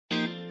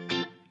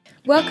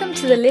Welcome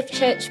to the Lift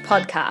Church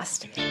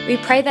podcast. We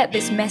pray that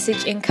this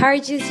message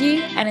encourages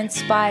you and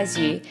inspires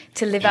you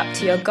to live up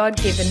to your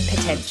God-given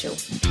potential.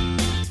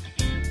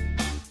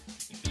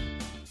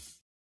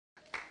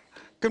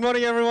 Good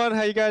morning, everyone.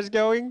 How you guys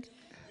going?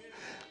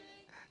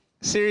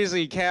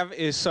 Seriously, camp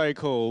is so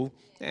cool,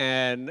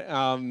 and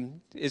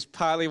it's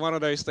partly one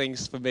of those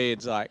things for me.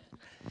 It's like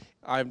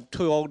I'm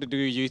too old to do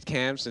youth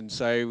camps, and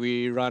so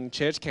we run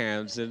church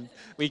camps, and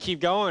we keep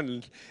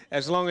going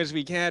as long as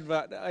we can.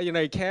 But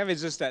camp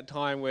is just that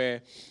time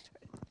where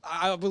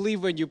I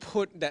believe when you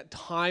put that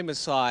time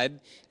aside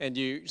and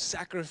you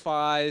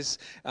sacrifice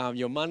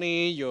your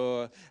money,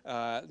 your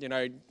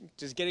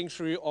just getting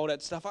through all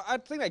that stuff, I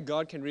think that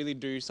God can really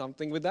do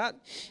something with that.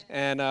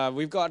 And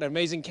we've got an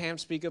amazing camp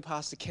speaker,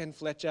 Pastor Ken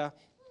Fletcher.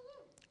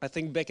 I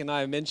think Beck and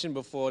I have mentioned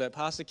before that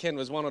Pastor Ken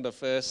was one of the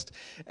first,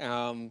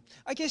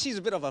 I guess he's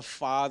a bit of a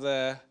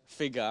father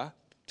figure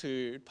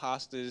to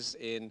pastors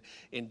in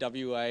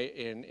WA,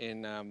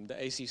 in the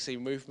ACC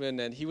movement,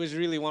 and he was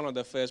really one of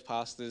the first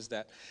pastors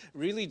that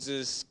really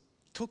just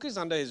took us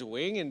under his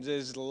wing and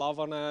just love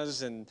on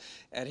us, and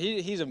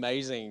he's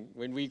amazing.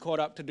 When we caught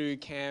up to do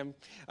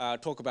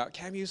talk about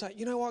camp, he was like,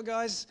 you know what,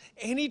 guys,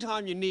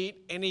 anytime you need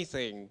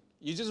anything,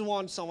 you just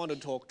want someone to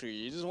talk to,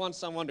 you just want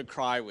someone to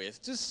cry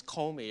with, just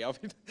call me.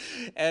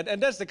 And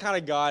that's the kind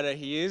of guy that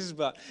he is,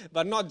 but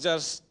not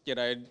just,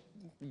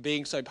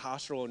 being so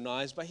pastoral and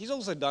nice, but he's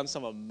also done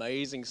some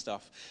amazing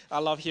stuff. I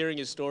love hearing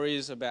his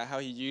stories about how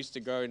he used to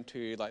go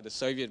into like the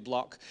Soviet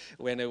bloc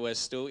when it was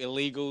still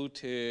illegal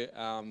to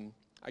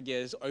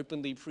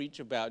openly preach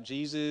about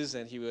Jesus,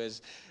 and he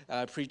was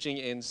preaching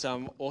in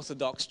some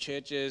Orthodox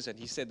churches, and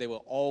he said they were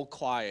all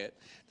quiet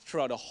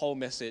throughout the whole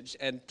message.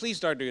 And please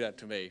don't do that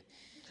to me.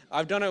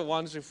 I've done it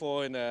once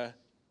before in a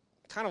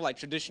kind of like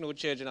traditional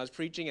church, and I was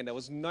preaching, and they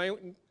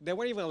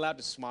weren't even allowed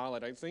to smile, I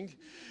don't think.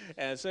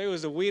 And so it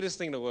was the weirdest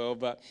thing in the world,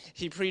 but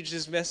he preached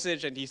this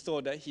message, and he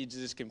thought that he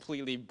just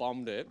completely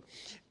bombed it.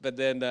 But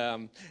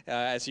then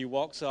as he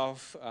walks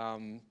off,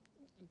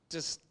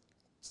 just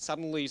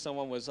suddenly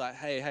someone was like,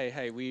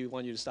 hey, we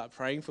want you to start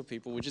praying for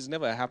people, which has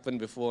never happened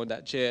before in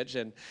that church.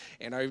 And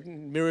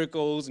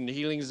miracles and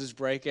healings just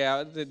break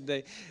out.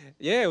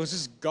 It was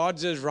just, God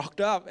just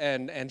rocked up.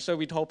 And so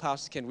we told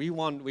Pastor Ken, we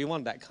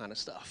want that kind of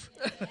stuff.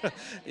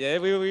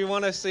 We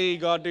want to see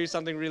God do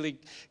something really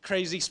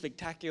crazy,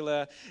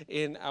 spectacular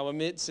in our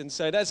midst. And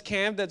so that's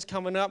camp that's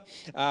coming up.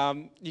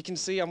 You can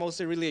see I'm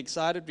also really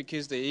excited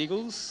because the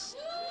Eagles,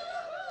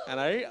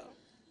 and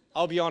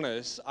I'll be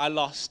honest, I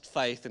lost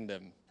faith in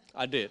them.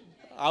 I did.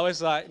 I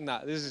was like,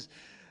 nah,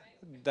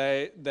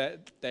 they're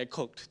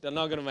cooked. They're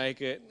not going to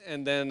make it.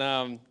 And then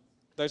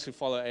those who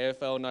follow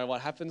AFL know what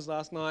happens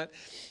last night.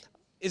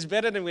 It's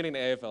better than winning the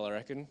AFL, I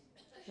reckon.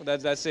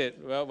 That's it.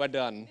 Well, we're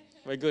done.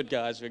 We're good,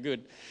 guys. We're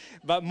good.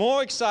 But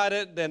more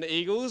excited than the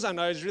Eagles. I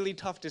know it's really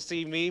tough to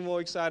see me more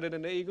excited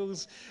than the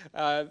Eagles.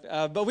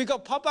 But we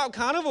got Pop-Up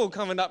Carnival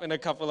coming up in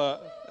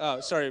about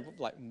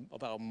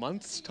a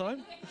month's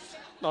time.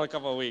 Not a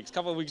couple of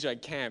weeks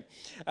at camp.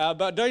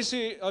 But those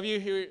of you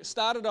who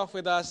started off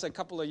with us a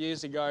couple of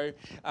years ago,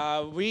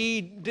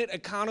 we did a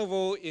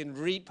carnival in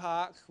Reed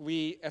Park.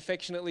 We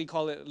affectionately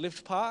call it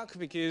Lift Park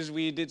because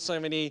we did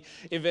so many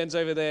events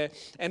over there.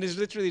 And it's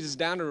literally just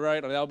down the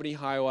road on Albany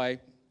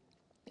Highway.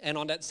 And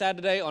on that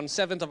Saturday, on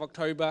 7th of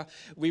October,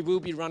 we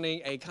will be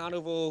running a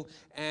carnival.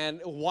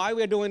 And why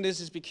we're doing this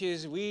is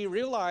because we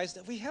realized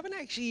that we haven't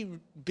actually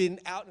been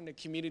out in the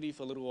community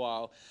for a little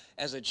while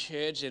as a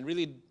church and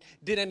really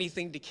did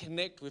anything to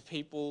connect with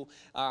people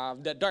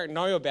that don't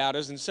know about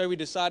us. And so we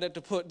decided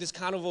to put this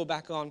carnival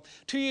back on.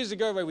 2 years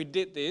ago where we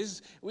did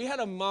this, we had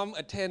a mum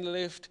attend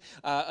Lift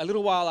a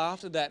little while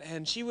after that,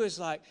 and she was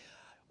like,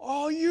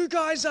 oh, you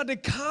guys are the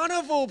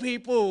carnival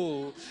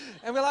people.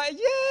 And we're like,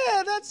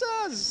 yeah, that's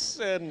us.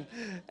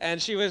 And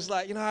she was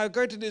like, I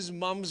go to this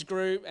mum's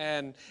group,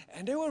 and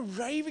they were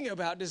raving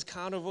about this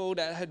carnival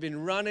that had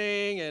been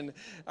running. And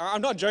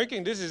I'm not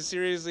joking, this is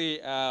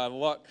seriously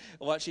what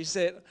she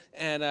said.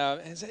 And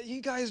said, you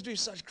guys do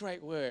such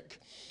great work.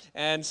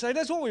 And so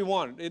that's what we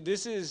want.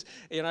 This is,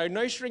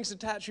 no strings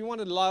attached. We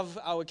want to love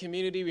our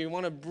community. We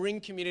want to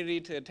bring community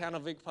to the town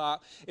of Vic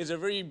Park. It's a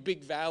very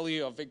big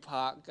value of Vic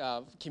Park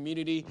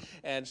community.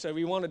 And so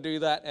we want to do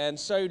that. And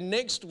so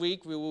next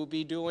week we will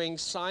be doing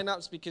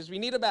sign-ups because we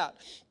need about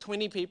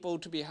 20 people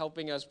to be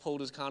helping us pull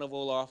this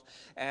carnival off.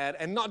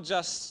 And not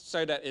just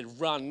so that it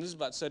runs,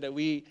 but so that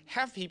we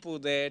have people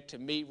there to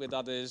meet with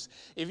others.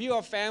 If you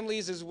have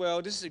families as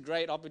well, this is a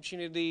great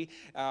opportunity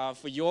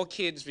for your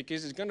kids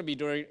because it's going to be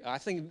during, I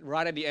think,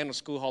 right at the end of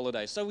school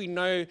holidays. So we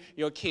know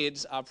your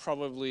kids are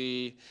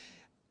probably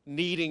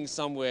needing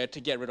somewhere to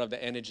get rid of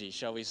the energy,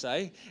 shall we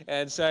say.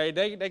 And so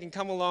they can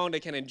come along, they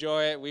can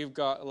enjoy it. We've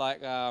got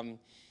like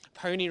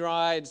pony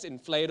rides,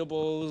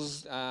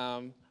 inflatables.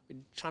 We're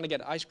trying to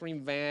get an ice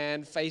cream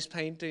van, face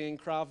painting,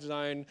 craft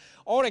zone,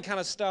 all that kind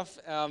of stuff,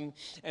 and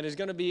it's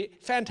going to be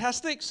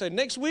fantastic. So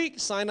next week,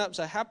 sign-ups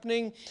are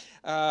happening.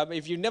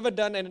 If you've never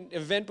done an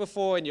event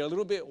before and you're a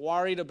little bit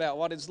worried about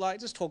what it's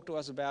like, just talk to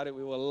us about it.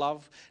 We will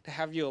love to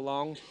have you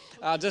along.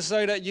 Just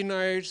so that you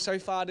know, so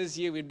far this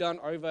year, we've done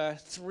over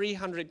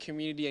 300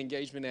 community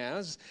engagement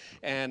hours,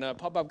 and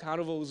Pop-Up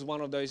Carnival is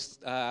one of those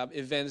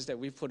events that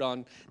we've put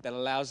on that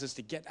allows us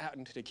to get out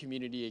into the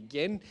community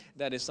again.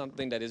 That is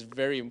something that is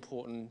very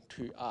important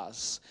to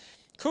us.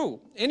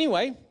 Cool.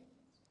 Anyway,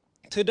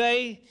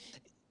 today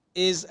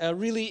is a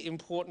really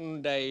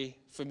important day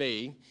for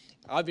me.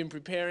 I've been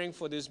preparing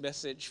for this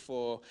message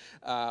for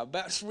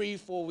about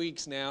 3-4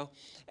 weeks now.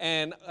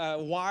 And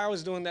why I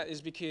was doing that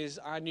is because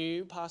I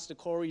knew Pastor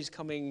Corey's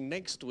coming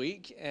next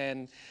week.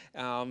 And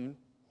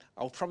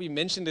I'll probably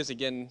mention this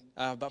again.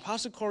 But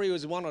Pastor Corey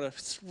was one of the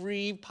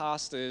 3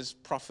 pastors,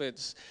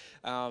 prophets,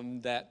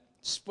 that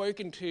spoke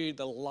into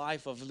the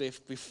life of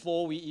Lift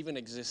before we even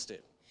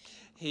existed.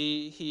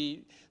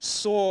 He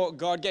saw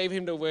God gave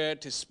him the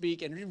word to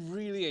speak, and it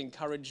really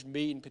encouraged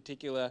me in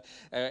particular.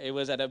 It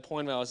was at a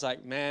point where I was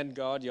like, man,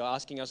 God, you're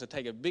asking us to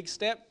take a big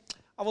step.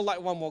 I would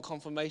like one more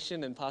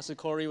confirmation, and Pastor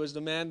Corey was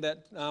the man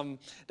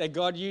that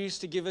God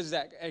used to give us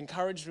that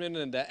encouragement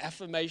and that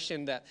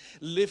affirmation that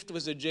Lift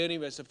was a journey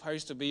we're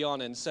supposed to be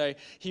on. And so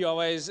he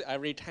always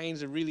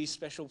retains a really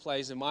special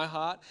place in my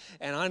heart.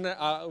 And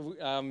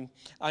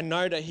I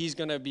know that he's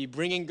going to be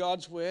bringing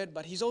God's word,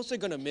 but he's also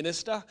going to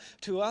minister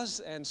to us.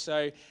 And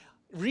so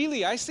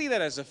really, I see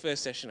that as the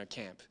first session of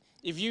camp.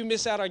 If you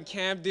miss out on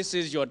camp, this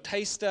is your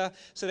taster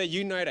so that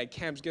you know that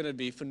camp's going to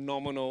be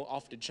phenomenal,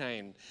 off the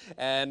chain.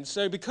 And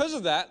so because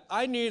of that,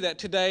 I knew that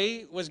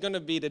today was going to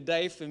be the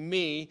day for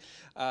me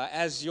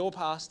as your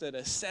pastor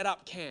to set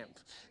up camp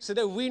so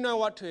that we know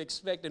what to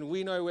expect and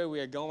we know where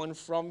we are going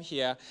from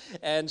here.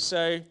 And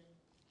so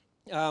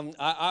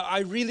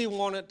I really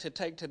wanted to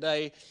take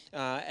today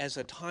as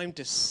a time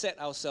to set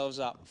ourselves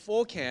up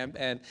for camp.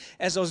 And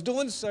as I was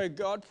doing so,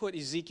 God put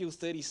Ezekiel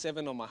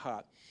 37 on my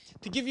heart.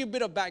 To give you a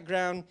bit of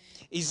background,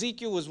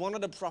 Ezekiel was one of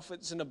the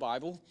prophets in the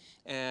Bible,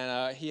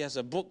 and he has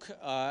a book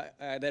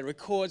that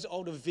records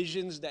all the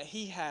visions that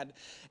he had.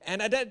 And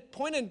at that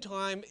point in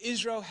time,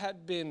 Israel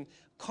had been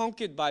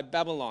conquered by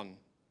Babylon.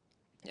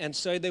 And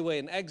so they were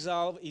in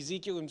exile.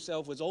 Ezekiel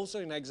himself was also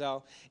in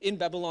exile in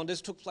Babylon.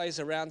 This took place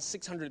around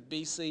 600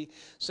 BC,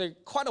 so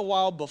quite a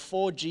while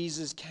before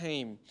Jesus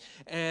came.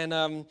 And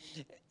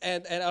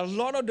a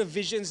lot of the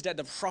visions that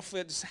the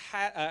prophets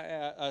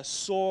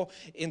saw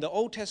in the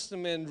Old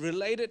Testament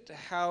related to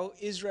how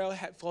Israel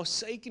had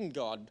forsaken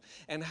God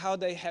and how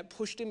they had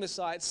pushed him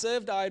aside,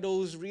 served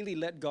idols, really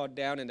let God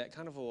down in that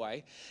kind of a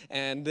way.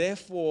 And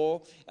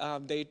therefore,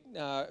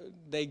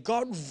 they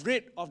got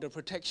rid of the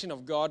protection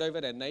of God over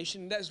their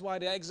nation. That's why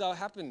the exile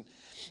happened.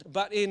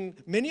 But in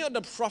many of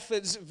the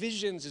prophets'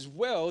 visions as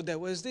well, there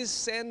was this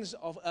sense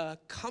of a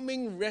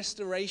coming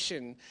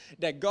restoration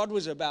that God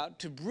was about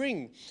to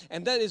bring.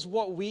 And that is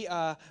what we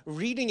are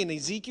reading in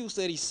Ezekiel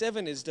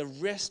 37, is the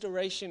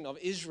restoration of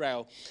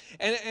Israel.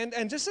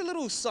 And just a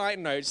little side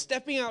note,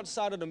 stepping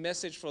outside of the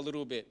message for a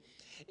little bit.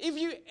 If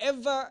you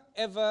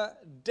ever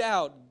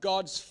doubt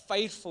God's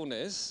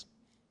faithfulness,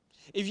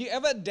 if you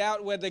ever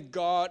doubt whether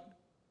God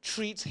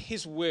treats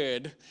his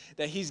word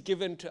that he's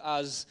given to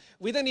us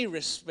with any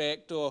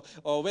respect or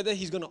whether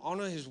he's going to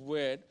honor his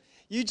word,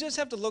 you just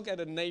have to look at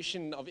the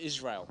nation of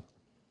Israel.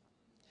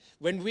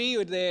 When we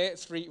were there,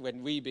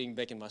 when we being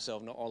Beck and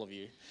myself, not all of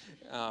you,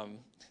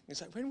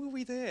 it's like, when were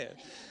we there?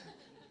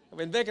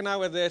 When Beck and I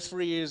were there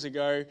 3 years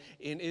ago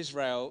in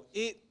Israel,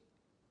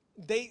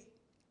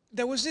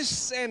 there was this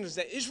sense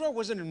that Israel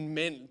wasn't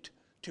meant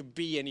to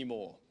be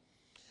anymore.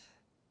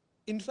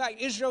 In fact,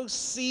 Israel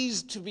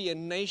ceased to be a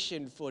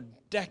nation for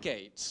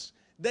decades.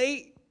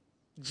 They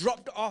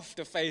dropped off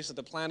the face of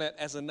the planet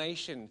as a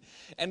nation.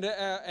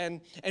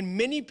 And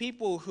many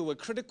people who were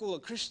critical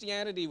of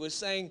Christianity were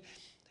saying,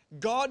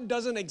 God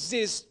doesn't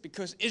exist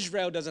because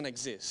Israel doesn't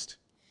exist.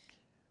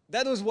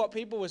 That was what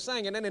people were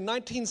saying. And then in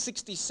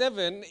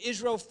 1967,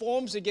 Israel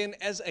forms again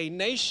as a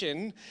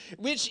nation,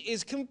 which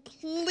is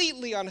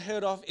completely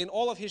unheard of in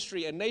all of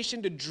history. A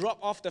nation to drop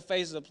off the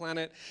face of the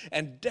planet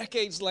and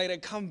decades later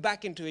come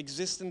back into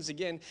existence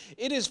again.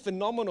 It is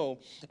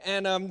phenomenal.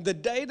 And the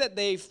day that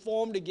they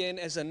formed again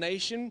as a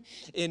nation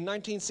in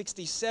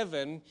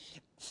 1967,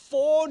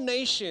 4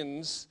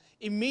 nations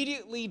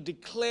immediately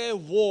declare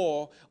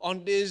war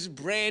on this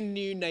brand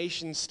new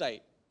nation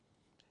state.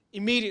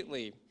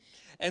 Immediately.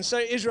 And so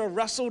Israel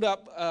rustled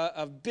up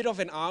a bit of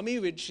an army,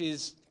 which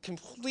is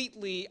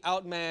completely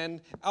outmanned,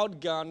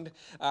 outgunned.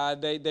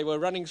 They were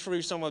running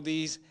through some of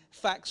these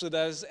facts with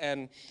us,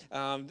 and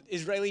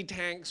Israeli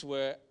tanks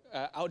were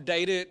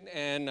outdated,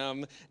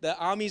 and the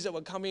armies that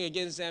were coming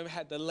against them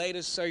had the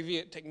latest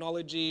Soviet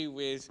technology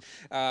with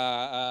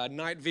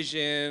night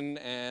vision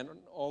and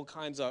all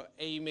kinds of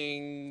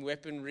aiming,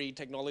 weaponry,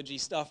 technology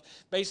stuff,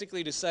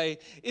 basically to say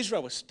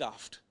Israel was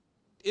stuffed.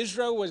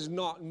 Israel was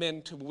not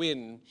meant to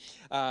win.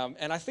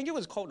 And I think it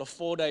was called the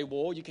 4-Day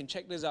War. You can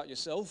check this out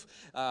yourself.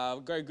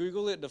 Go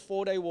Google it, the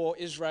 4-Day War,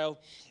 Israel.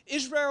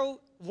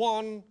 Israel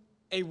won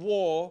a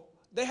war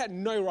they had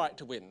no right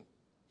to win.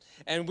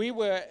 And we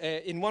were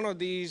in one of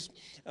these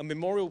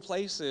memorial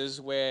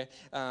places where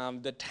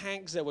the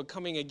tanks that were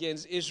coming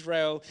against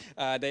Israel,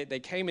 they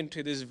came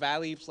into this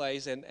valley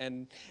place,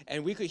 and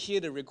we could hear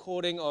the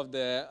recording of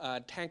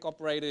the tank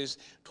operators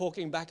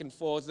talking back and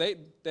forth. The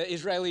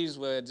Israelis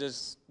were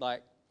just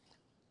like,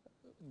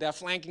 they're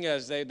flanking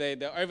us,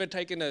 they're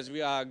overtaking us,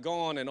 we are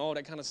gone, and all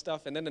that kind of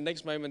stuff. And then the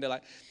next moment, they're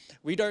like,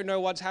 we don't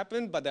know what's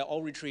happened, but they're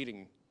all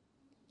retreating.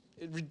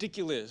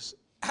 Ridiculous.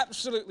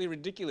 Absolutely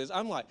ridiculous.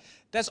 I'm like,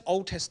 that's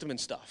Old Testament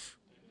stuff.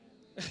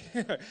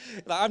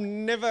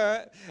 I'm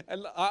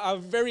a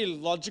very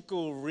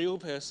logical, real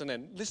person,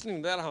 and listening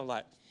to that, I'm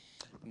like,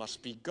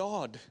 must be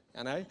God,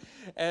 you know?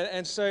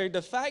 And so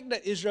the fact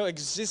that Israel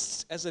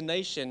exists as a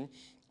nation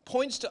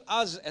points to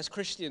us as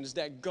Christians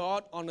that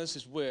God honors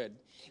His word.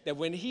 That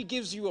when He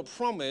gives you a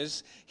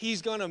promise,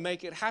 He's going to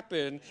make it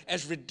happen,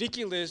 as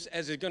ridiculous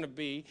as it's going to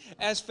be,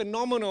 as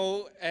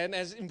phenomenal and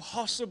as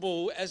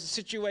impossible as the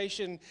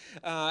situation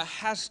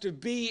has to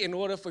be in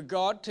order for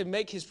God to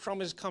make His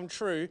promise come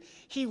true.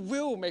 He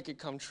will make it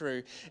come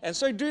true. And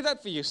so do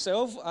that for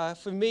yourself.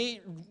 For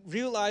me,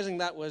 realizing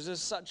that was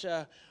just such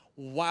a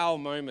wow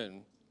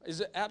moment. It's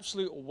an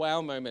absolute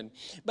wow moment.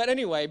 But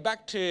anyway,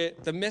 back to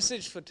the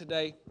message for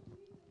today.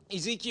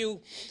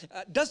 Ezekiel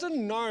doesn't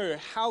know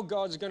how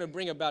God's going to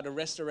bring about a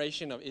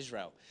restoration of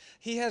Israel.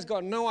 He has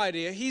got no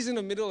idea. He's in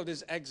the middle of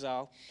this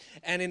exile.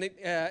 And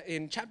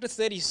in chapter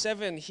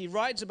 37, he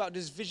writes about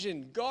this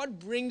vision. God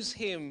brings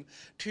him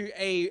to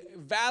a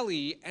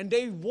valley, and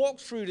they walk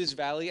through this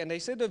valley, and they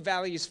said the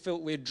valley is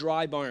filled with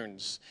dry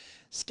bones,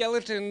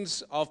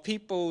 skeletons of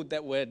people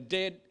that were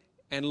dead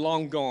and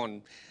long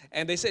gone.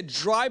 And they said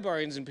dry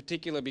bones in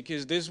particular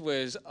because this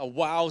was a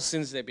while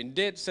since they've been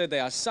dead. So they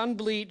are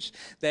sun-bleached.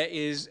 There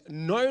is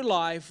no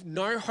life,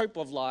 no hope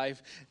of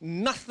life,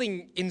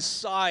 nothing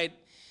inside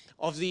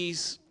of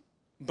these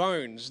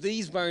bones.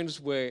 These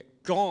bones were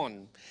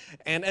gone.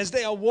 And as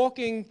they are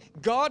walking,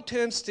 God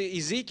turns to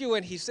Ezekiel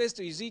and He says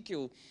to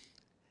Ezekiel,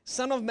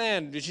 Son of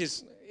man, which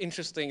is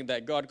interesting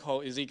that God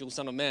called Ezekiel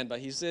son of man, but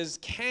He says,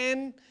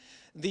 can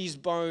these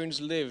bones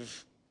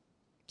live?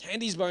 Can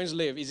these bones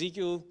live?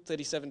 Ezekiel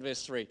 37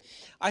 verse 3.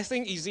 I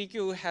think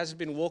Ezekiel has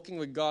been walking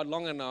with God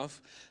long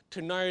enough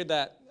to know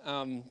that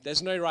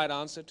there's no right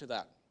answer to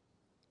that.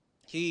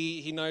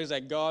 He knows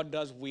that God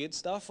does weird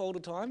stuff all the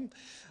time.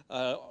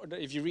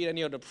 If you read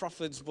any of the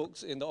prophets'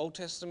 books in the Old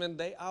Testament,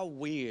 they are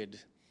weird.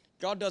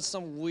 God does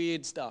some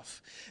weird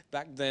stuff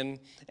back then.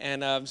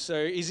 And so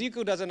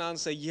Ezekiel doesn't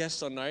answer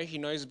yes or no. He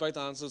knows both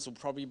answers will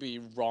probably be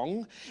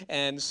wrong.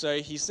 And so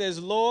he says,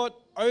 Lord,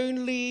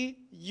 only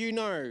you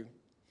know.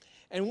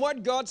 And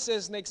what God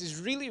says next is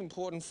really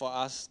important for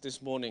us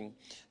this morning.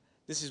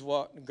 This is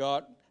what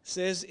God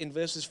says in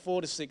verses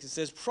 4 to 6. It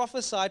says,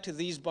 prophesy to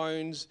these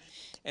bones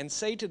and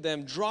say to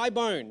them, dry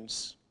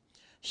bones,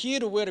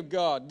 hear the word of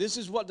God. This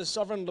is what the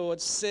sovereign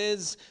Lord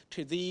says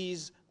to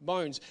these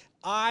bones.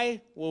 I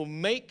will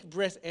make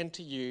breath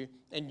enter you,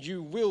 and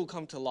you will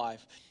come to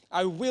life.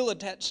 I will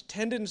attach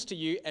tendons to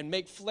you and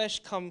make flesh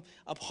come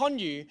upon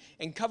you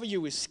and cover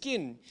you with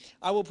skin.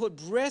 I will put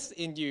breath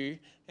in you,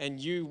 and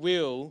you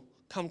will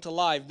come to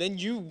life. Then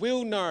you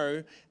will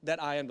know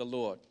that I am the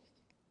Lord.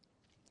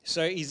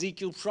 So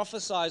Ezekiel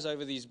prophesies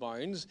over these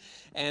bones,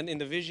 and in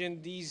the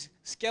vision, these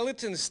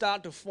skeletons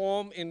start to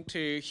form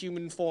into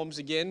human forms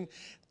again.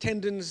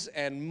 Tendons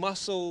and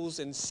muscles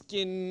and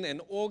skin and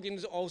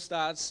organs all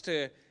starts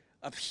to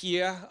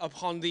appear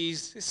upon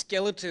these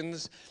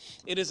skeletons.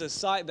 It is a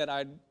sight that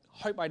I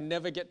hope I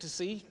never get to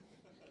see.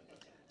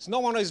 It's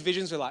not one of those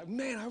visions where like,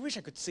 man, I wish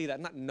I could see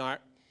that. No,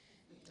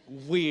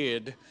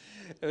 weird.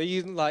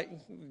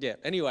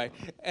 Anyway.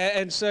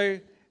 And so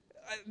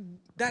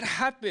that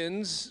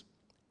happens,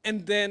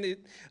 and then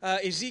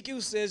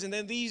Ezekiel says, and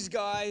then these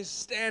guys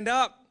stand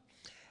up,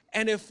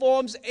 and it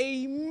forms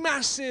a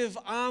massive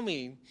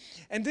army.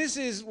 And this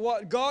is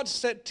what God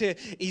said to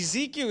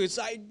Ezekiel. It's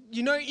like,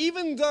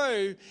 even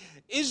though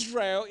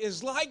Israel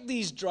is like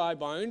these dry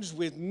bones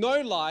with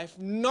no life,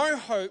 no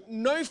hope,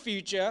 no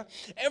future,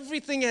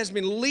 everything has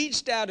been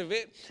leached out of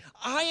it,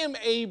 I am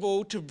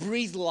able to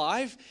breathe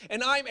life,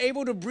 and I'm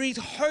able to breathe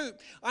hope.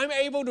 I'm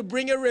able to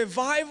bring a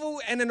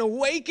revival and an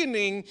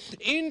awakening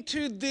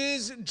into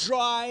this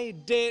dry,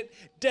 dead,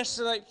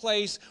 desolate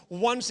place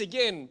once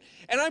again.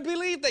 And I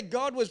believe that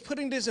God was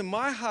putting this in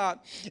my heart,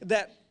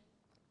 that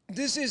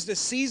this is the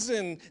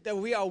season that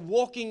we are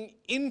walking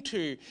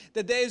into,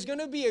 that there is going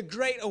to be a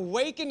great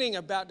awakening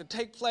about to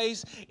take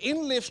place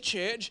in Lift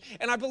Church.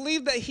 And I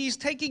believe that He's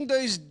taking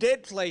those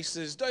dead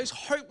places, those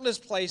hopeless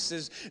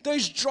places,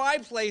 those dry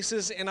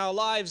places in our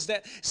lives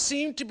that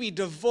seem to be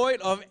devoid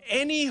of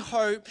any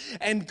hope,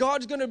 and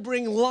God's going to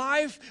bring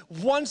life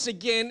once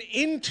again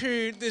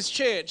into this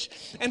church.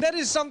 And that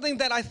is something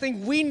that I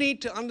think we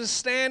need to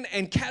understand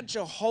and catch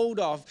a hold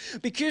of,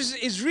 because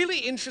it's really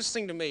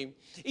interesting to me.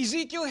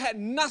 Ezekiel had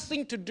nothing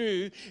nothing to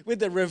do with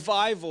the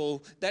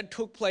revival that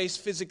took place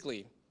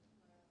physically.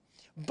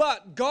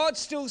 But God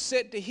still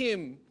said to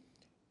him,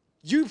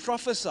 you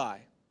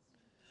prophesy.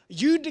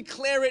 You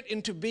declare it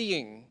into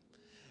being.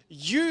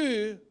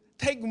 You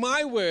take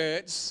my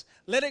words,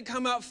 let it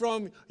come out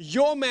from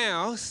your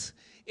mouth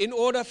in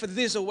order for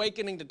this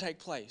awakening to take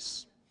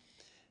place.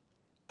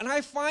 And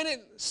I find it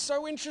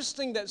so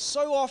interesting that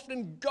so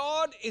often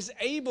God is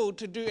able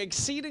to do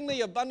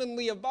exceedingly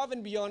abundantly above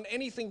and beyond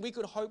anything we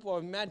could hope or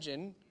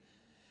imagine.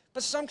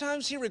 But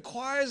sometimes he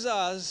requires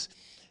us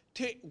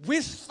to,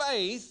 with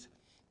faith,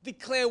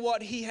 declare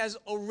what he has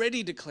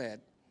already declared.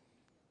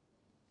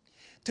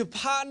 To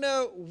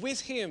partner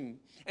with him.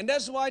 And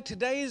that's why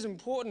today is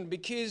important,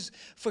 because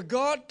for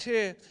God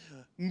to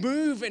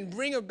move and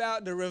bring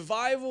about the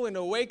revival and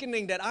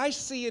awakening that I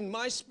see in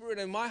my spirit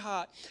and my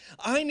heart,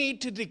 I need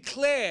to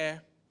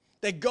declare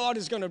that God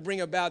is going to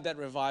bring about that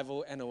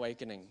revival and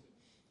awakening.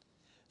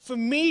 For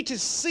me to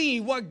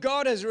see what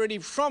God has already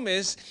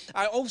promised,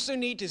 I also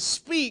need to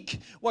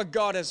speak what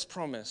God has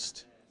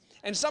promised.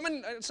 And some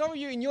of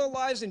you in your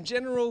lives in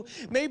general,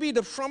 maybe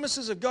the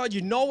promises of God,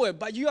 you know it,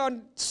 but you are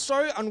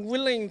so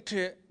unwilling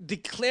to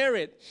declare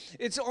it.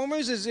 It's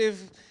almost as if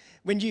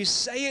when you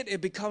say it, it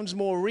becomes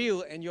more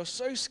real, and you're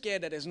so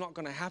scared that it's not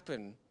going to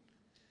happen.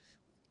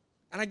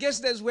 And I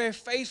guess that's where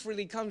faith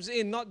really comes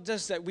in, not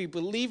just that we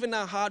believe in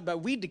our heart,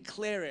 but we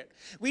declare it.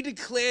 We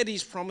declare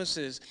these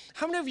promises.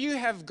 How many of you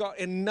have got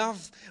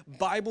enough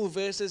Bible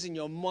verses in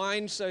your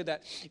mind so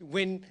that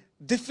when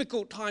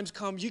difficult times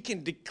come, you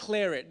can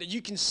declare it, that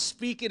you can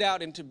speak it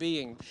out into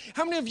being?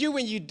 How many of you,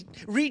 when you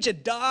reach a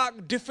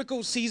dark,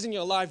 difficult season in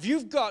your life,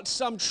 you've got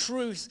some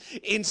truth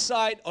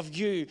inside of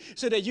you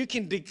so that you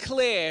can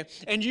declare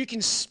and you can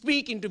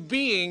speak into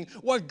being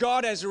what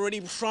God has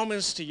already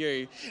promised to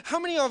you? How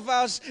many of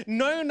us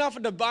know enough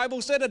of the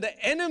Bible so that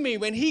the enemy,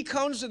 when he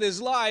comes with his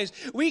lies,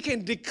 we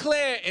can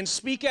declare and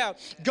speak out?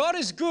 God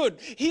is good.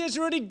 He has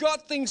already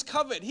got things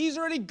covered. He's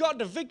already got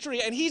the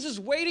victory, and he's just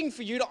waiting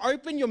for you to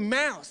open your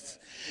mouth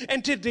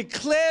and to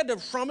declare the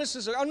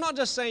promises. I'm not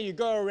just saying you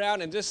go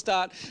around and just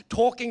start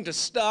talking to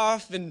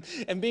stuff and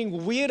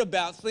being weird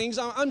about things.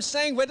 I'm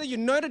saying whether you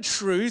know the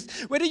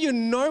truth, whether you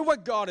know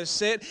what God has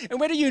said, and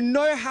whether you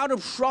know how to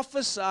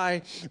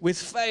prophesy with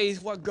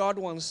faith what God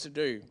wants to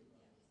do.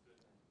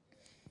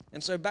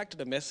 And so back to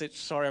the message.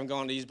 Sorry, I'm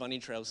going these bunny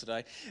trails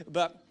today.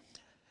 But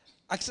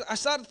I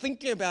started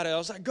thinking about it. I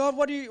was like, God,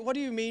 what do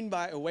you mean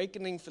by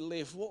awakening for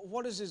life?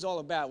 What is this all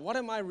about? What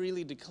am I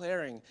really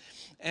declaring?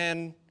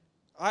 And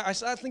I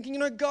started thinking,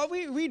 God,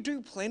 we do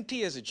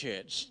plenty as a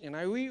church.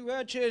 We're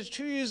a church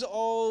 2 years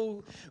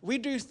old. We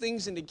do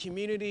things in the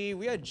community.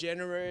 We are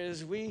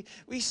generous. We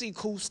see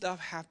cool stuff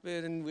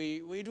happen, and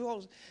we do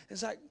all.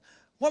 It's like,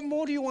 what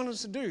more do you want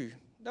us to do?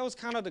 That was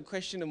kind of the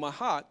question in my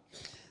heart.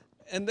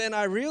 And then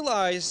I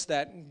realized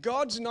that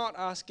God's not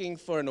asking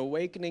for an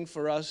awakening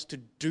for us to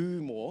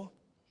do more.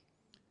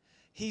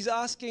 He's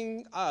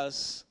asking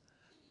us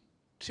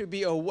to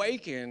be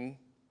awakened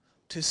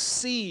to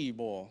see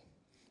more,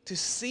 to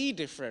see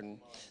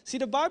different. See,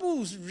 the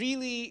Bible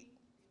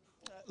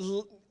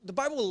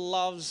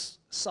loves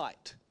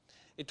sight.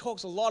 It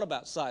talks a lot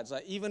about sight. It's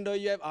like, even though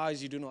you have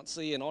eyes, you do not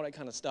see, and all that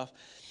kind of stuff.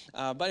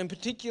 But in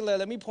particular,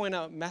 let me point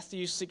out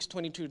Matthew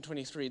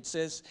 6:22-23. It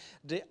says,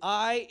 the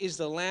eye is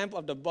the lamp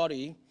of the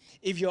body.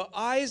 If your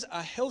eyes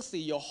are healthy,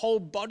 your whole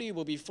body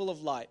will be full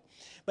of light.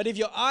 But if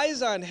your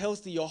eyes are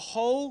unhealthy, your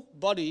whole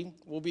body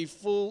will be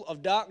full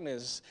of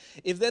darkness.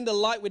 If then the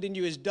light within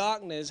you is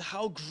darkness,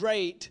 how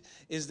great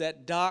is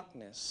that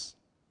darkness?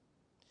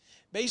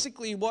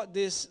 Basically, what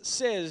this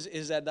says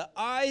is that the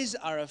eyes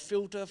are a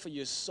filter for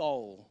your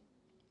soul.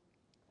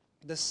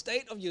 The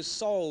state of your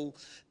soul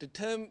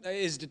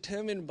is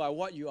determined by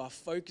what you are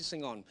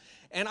focusing on.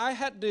 And I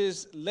had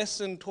this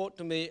lesson taught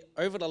to me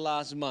over the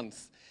last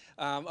month.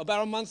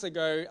 About a month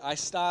ago, I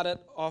started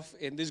off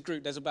in this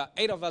group. There's about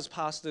 8 of us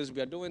pastors.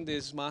 We are doing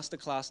this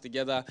masterclass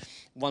together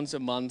once a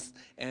month.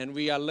 And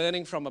we are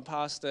learning from a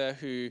pastor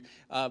who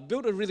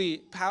built a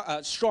really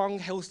strong,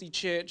 healthy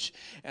church.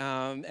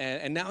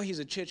 And now he's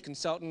a church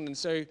consultant. And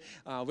so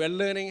we're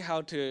learning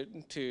how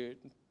to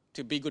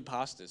be good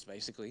pastors,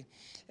 basically.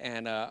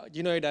 And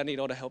that I need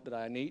all the help that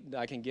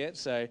I can get.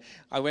 So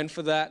I went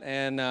for that.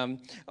 And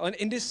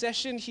in this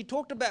session, he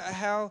talked about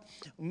how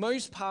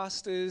most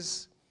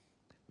pastors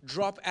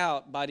drop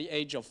out by the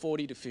age of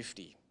 40 to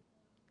 50.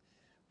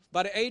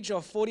 By the age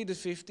of 40 to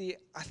 50,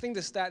 I think the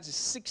stats is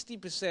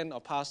 60%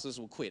 of pastors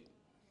will quit.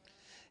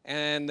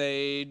 And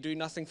they do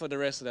nothing for the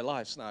rest of their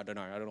lives. No, I don't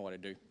know what to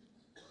do.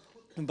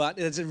 But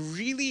it's a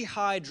really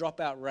high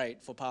dropout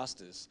rate for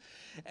pastors.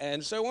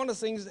 And so one of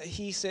the things that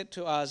he said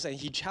to us, and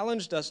he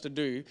challenged us to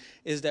do,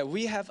 is that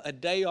we have a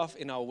day off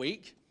in our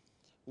week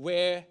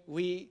where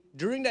we,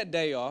 during that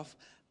day off,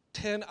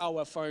 turn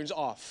our phones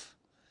off.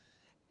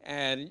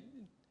 And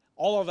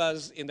all of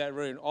us in that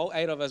room, all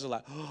 8 of us are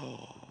like,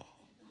 oh.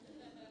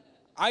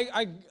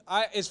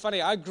 It's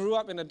funny, I grew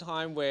up in a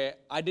time where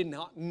I did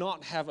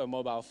not have a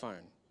mobile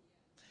phone.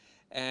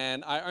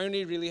 And I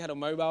only really had a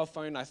mobile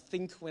phone, I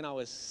think, when I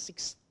was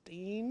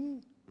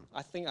 16,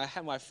 I think I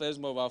had my first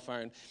mobile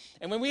phone.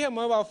 And when we had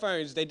mobile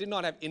phones, they did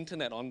not have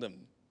internet on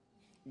them.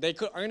 They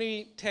could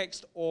only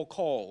text or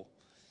call.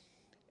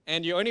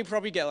 And you only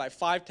probably get like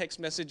 5 text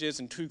messages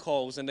and 2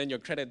 calls, and then your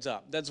credit's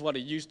up. That's what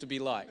it used to be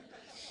like.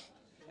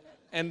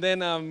 And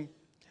then,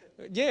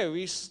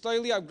 we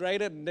slowly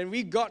upgraded, and then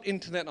we got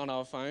internet on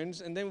our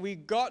phones, and then we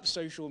got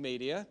social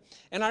media.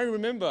 And I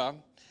remember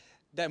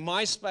that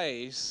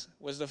MySpace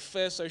was the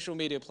first social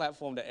media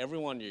platform that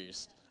everyone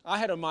used. I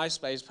had a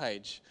MySpace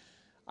page.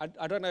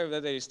 I don't know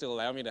whether they still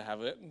allow me to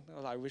have it.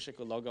 I wish I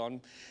could log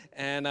on.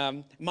 And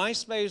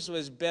MySpace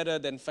was better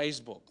than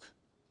Facebook.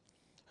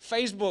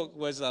 Facebook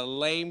was a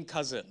lame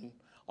cousin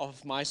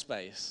of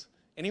MySpace.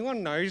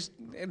 Anyone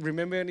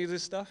remember any of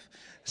this stuff?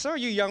 Some of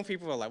you young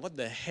people are like, what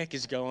the heck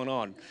is going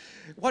on?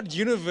 What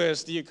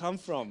universe do you come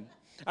from?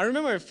 I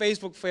remember when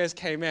Facebook first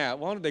came out,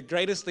 one of the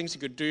greatest things you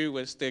could do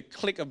was to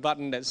click a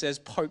button that says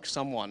poke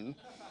someone.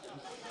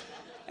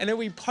 And then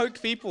we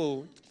poked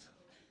people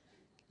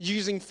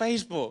using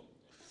Facebook.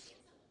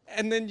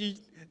 And then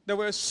there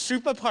were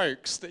super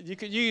pokes that you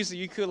could use.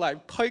 You could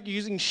like poke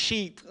using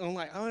sheep. And I'm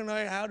like, I don't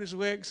know how this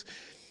works.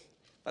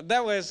 But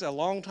that was a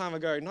long time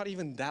ago. Not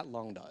even that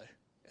long though.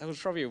 It was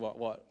probably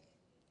what,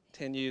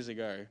 10 years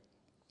ago.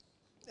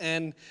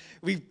 And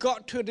we've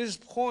got to this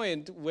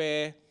point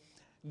where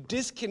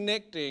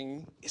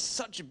disconnecting is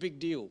such a big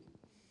deal.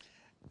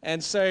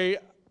 And so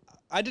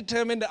I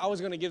determined that I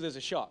was going to give this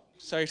a shot.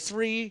 So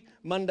 3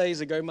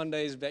 Mondays ago,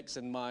 Mondays, Bex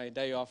and my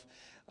day off,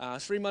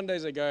 3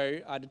 Mondays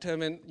ago, I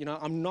determined,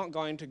 I'm not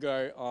going to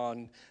go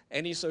on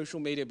any social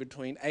media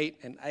between 8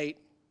 and 8.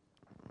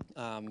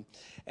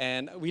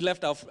 And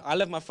I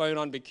left my phone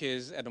on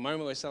because at the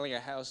moment we're selling a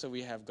house, so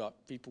we have got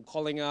people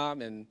calling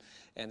up and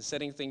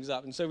setting things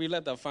up. And so we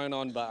left our phone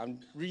on, but I'm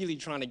really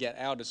trying to get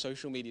out of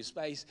social media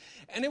space.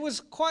 And it was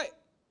quite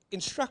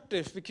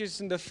instructive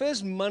because in the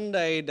first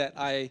Monday that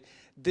I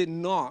did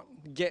not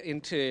get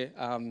into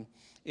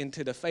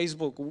the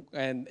Facebook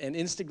and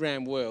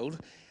Instagram world,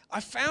 I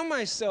found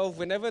myself,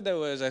 whenever there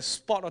was a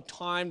spot or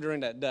time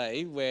during that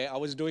day where I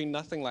was doing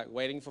nothing like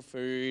waiting for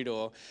food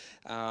or,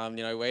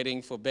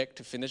 waiting for Beck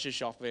to finish her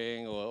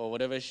shopping or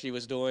whatever she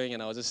was doing,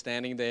 and I was just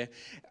standing there,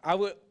 I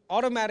would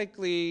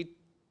automatically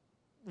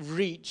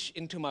reach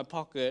into my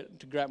pocket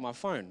to grab my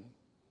phone.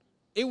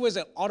 It was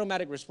an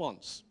automatic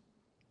response.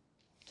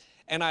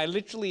 And I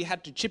literally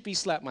had to chippy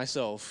slap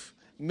myself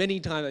many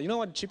times. You know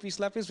what chippy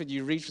slap is? When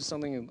you reach for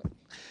something and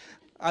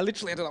I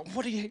literally had to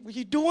what are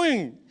you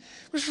doing?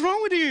 What's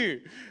wrong with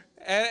you?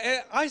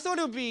 And I thought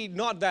it would be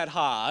not that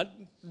hard,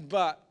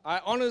 but I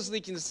honestly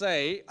can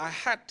say I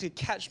had to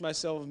catch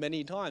myself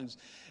many times.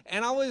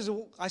 And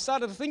I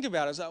started to think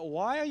about it. I was like,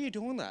 why are you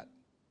doing that?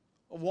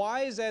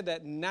 Why is there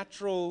that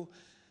natural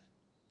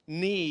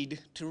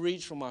need to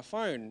reach for my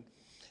phone?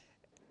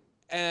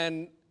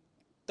 And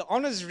the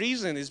honest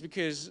reason is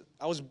because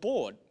I was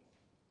bored.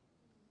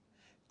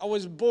 I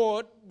was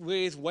bored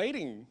with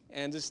waiting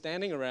and just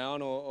standing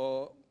around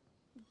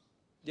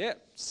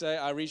so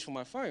I reached for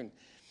my phone.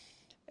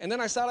 And then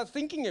I started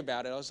thinking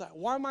about it. I was like,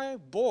 why am I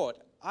bored?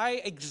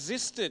 I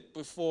existed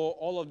before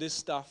all of this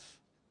stuff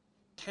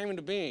came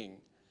into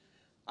being.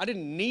 I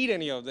didn't need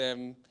any of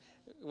them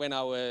when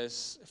I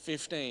was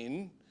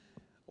 15.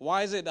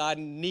 Why is it I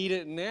need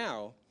it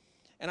now?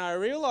 And I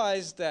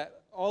realized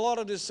that a lot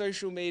of this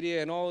social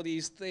media and all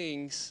these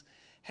things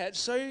had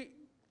so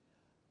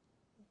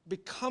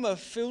become a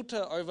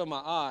filter over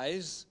my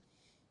eyes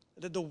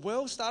that the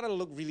world started to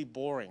look really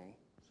boring.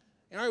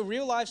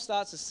 Real life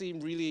starts to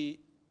seem really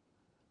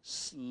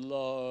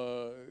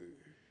slow.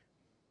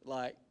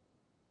 Like,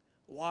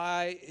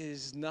 why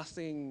is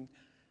nothing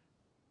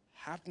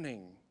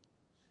happening?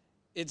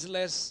 It's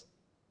less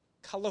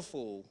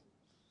colorful.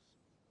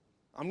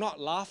 I'm not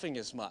laughing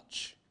as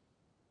much.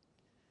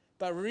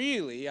 But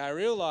really, I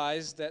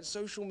realized that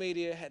social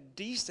media had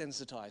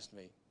desensitized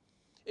me.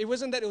 It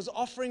wasn't that it was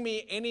offering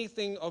me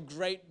anything of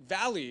great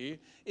value.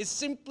 It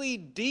simply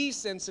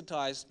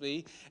desensitized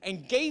me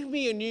and gave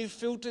me a new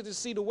filter to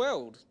see the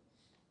world.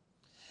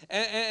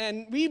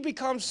 And we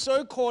become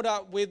so caught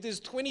up with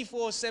this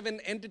 24/7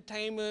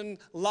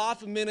 entertainment,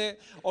 laugh a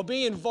minute, or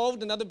being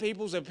involved in other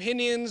people's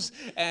opinions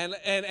and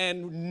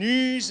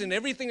news and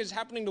everything that's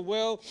happening in the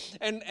world.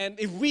 And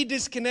if we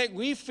disconnect,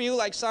 we feel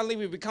like suddenly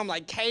we become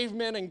like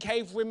cavemen and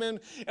cavewomen,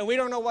 and we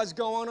don't know what's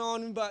going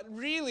on. But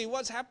really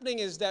what's happening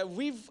is that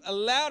we've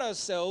allowed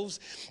ourselves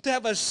to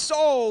have a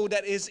soul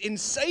that is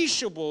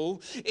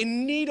insatiable,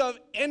 in need of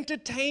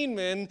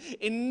entertainment,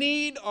 in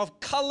need of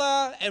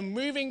color and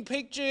moving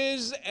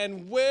pictures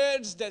and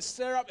words that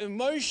stir up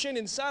emotion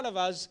inside of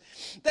us,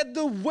 that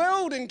the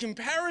world in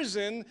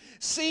comparison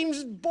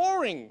seems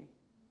boring.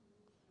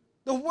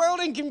 The world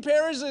in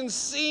comparison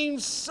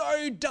seems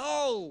so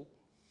dull.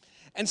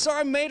 And so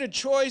I made a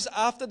choice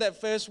after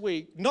that first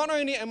week. Not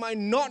only am I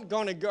not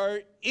going to go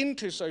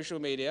into social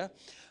media,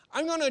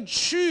 I'm going to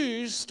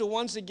choose to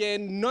once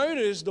again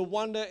notice the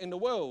wonder in the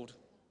world.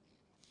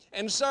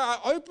 And so I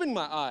opened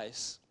my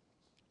eyes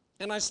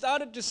and I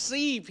started to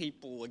see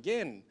people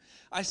again.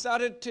 I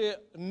started to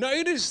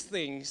notice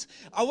things.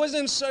 I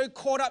wasn't so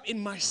caught up in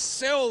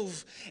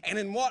myself and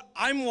in what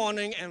I'm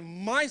wanting and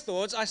my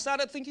thoughts. I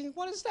started thinking,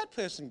 what is that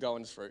person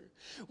going through?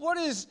 What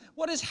is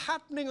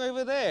happening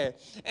over there?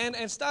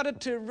 And started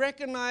to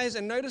recognize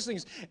and notice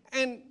things.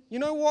 And you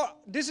know what?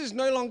 This is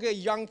no longer a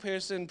young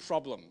person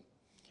problem.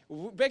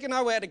 Beck and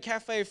I were at a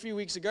cafe a few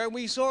weeks ago, and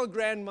we saw a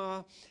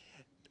grandma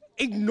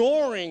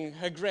ignoring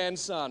her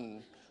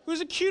grandson, who was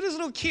the cutest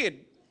little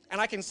kid. And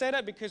I can say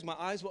that because my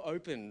eyes were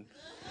open.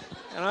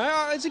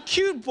 And it's a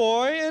cute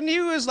boy, and he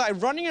was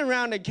like running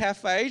around a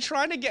cafe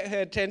trying to get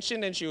her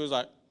attention, and she was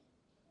like,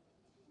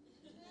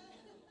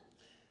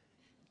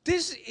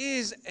 this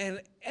is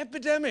an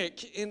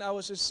epidemic in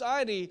our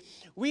society.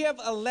 We have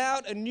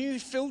allowed a new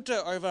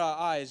filter over our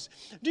eyes.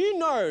 Do you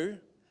know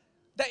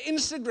that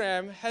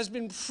Instagram has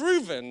been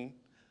proven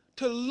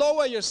to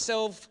lower your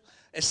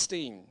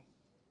self-esteem?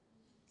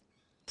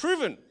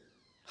 Proven,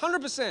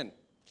 100%.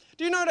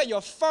 Do you know that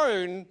your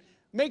phone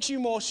makes you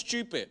more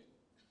stupid?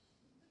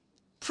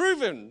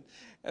 Proven.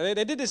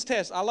 They did this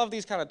test. I love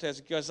these kind of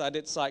tests because I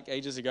did psych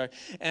ages ago.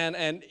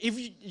 And if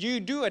you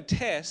do a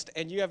test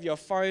and you have your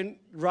phone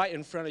right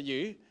in front of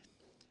you,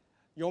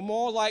 you're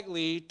more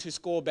likely to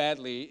score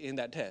badly in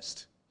that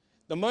test.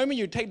 The moment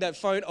you take that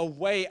phone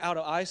away out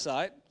of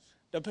eyesight,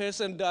 the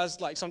person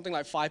does like something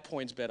like 5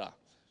 points better.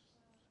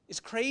 It's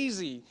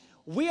crazy.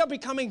 We are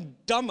becoming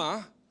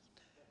dumber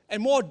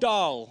and more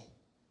dull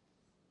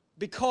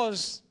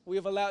because we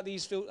have allowed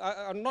these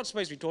I'm not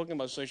supposed to be talking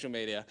about social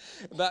media,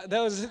 but that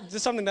was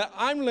just something that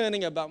I'm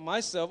learning about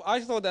myself.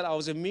 I thought that I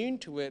was immune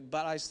to it,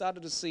 but I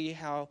started to see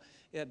how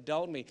it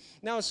dulled me.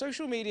 Now, is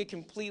social media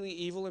completely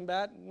evil and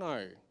bad?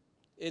 No.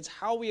 It's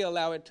how we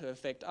allow it to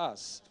affect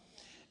us.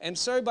 And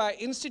so by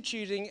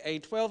instituting a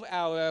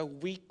 12-hour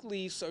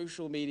weekly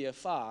social media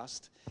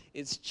fast,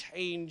 it's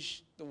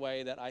changed the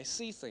way that I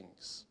see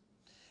things.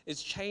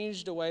 It's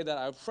changed the way that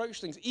I approach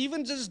things.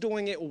 Even just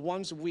doing it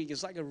once a week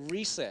is like a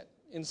reset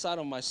inside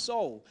of my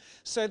soul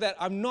so that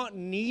I'm not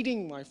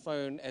needing my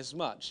phone as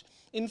much.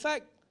 In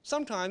fact,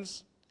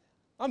 sometimes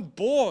I'm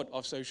bored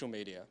of social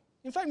media.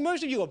 In fact,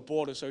 most of you are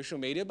bored of social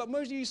media, but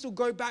most of you still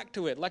go back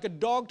to it, like a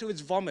dog to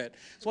its vomit.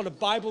 That's what the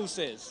Bible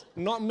says.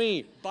 Not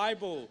me,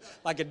 Bible.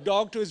 Like a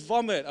dog to its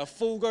vomit. A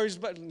fool goes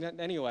back.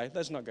 Anyway,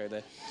 let's not go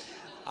there.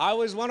 I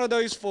was one of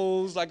those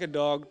fools, like a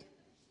dog.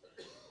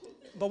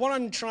 But what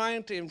I'm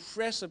trying to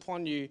impress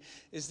upon you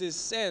is this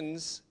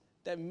sense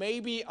that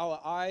maybe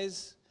our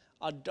eyes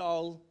are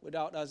dull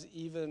without us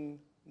even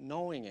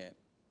knowing it.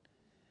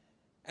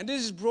 And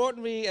this has brought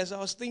me, as I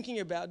was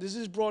thinking about, this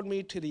has brought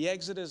me to the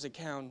Exodus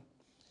account.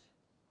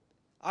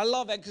 I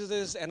love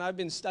Exodus, and I've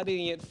been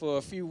studying it for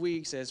a few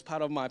weeks as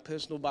part of my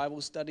personal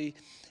Bible study.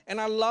 And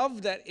I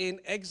love that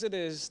in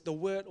Exodus, the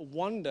word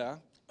wonder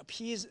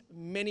appears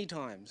many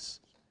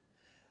times.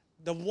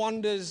 The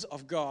wonders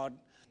of God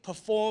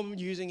performed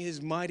using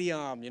his mighty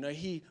arm. You know,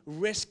 he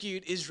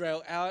rescued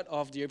Israel out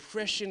of the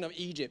oppression of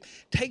Egypt,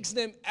 takes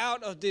them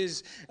out of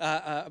this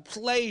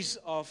place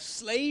of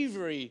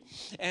slavery,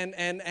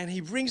 and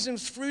he brings them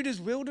through this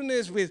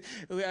wilderness with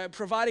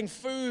providing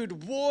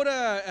food,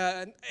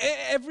 water,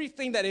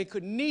 everything that they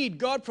could need.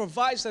 God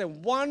provides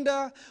them.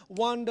 Wonder.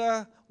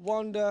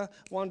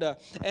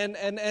 And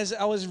as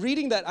I was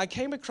reading that, I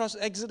came across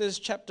Exodus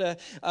chapter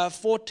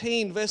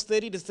 14, verse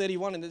 30 to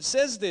 31, and it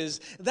says this: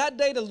 that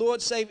day the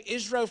Lord saved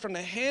Israel from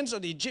the hands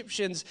of the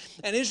Egyptians,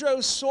 and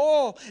Israel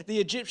saw the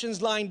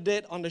Egyptians lying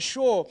dead on the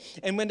shore.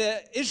 And when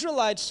the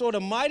Israelites saw the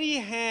mighty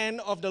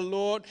hand of the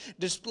Lord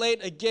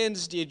displayed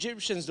against the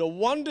Egyptians, the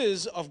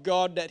wonders of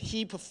God that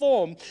he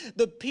performed,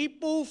 the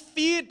people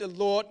feared the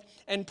Lord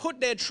and put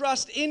their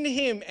trust in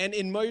him and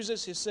in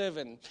Moses his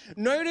servant.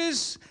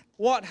 Notice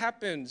what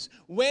happens.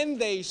 When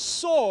they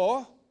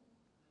saw,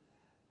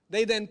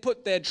 they then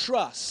put their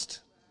trust.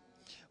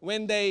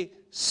 When they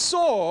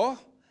saw,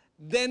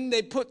 then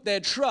they put their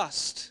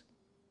trust.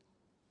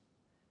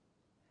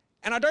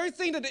 And I don't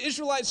think that the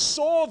Israelites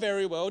saw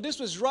very well. This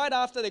was right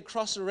after they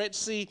crossed the Red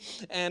Sea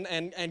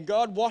and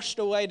God washed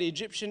away the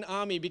Egyptian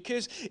army.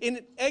 Because in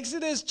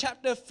Exodus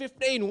chapter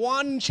 15,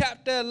 one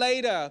chapter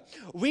later,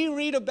 we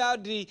read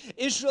about the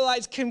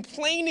Israelites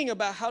complaining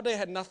about how they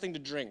had nothing to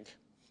drink.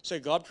 So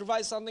God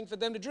provides something for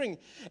them to drink.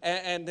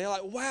 And they're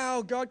like,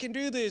 wow, God can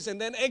do this. And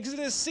then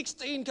Exodus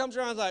 16 comes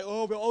around, like,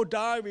 oh, we're all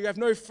dying, we have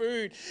no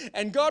food.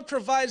 And God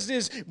provides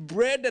this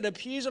bread that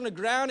appears on the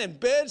ground and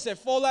birds that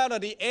fall out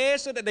of the air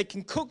so that they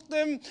can cook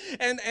them.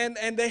 And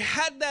they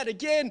had that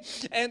again.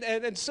 And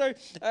then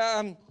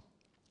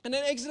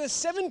Exodus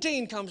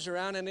 17 comes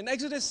around. And in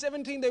Exodus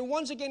 17, they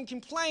once again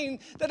complain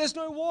that there's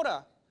no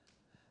water.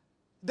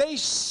 They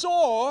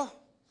saw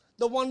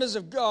the wonders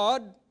of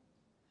God,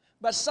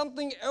 but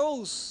something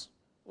else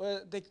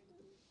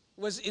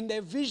was in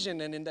their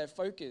vision and in their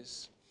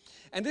focus.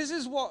 And this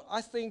is what I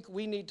think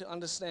we need to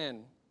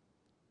understand.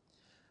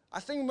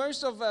 I think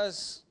most of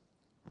us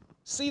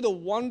see the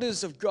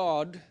wonders of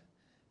God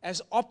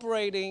as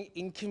operating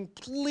in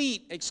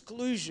complete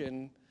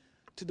exclusion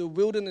to the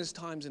wilderness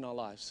times in our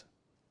lives.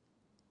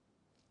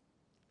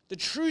 The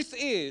truth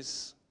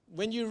is,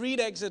 when you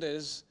read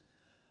Exodus,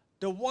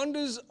 The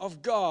wonders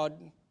of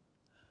God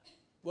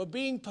were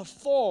being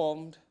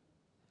performed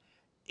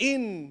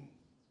in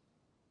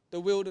the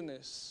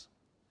wilderness,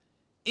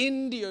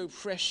 in the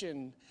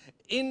oppression,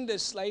 in the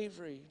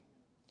slavery,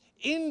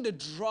 in the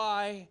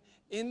dry,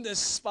 in the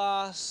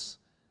sparse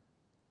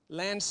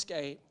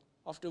landscape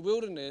of the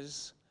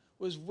wilderness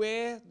was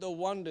where the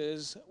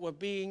wonders were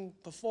being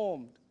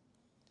performed.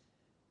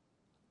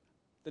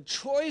 The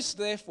choice,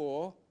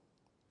 therefore,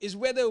 is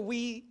whether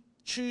we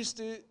choose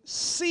to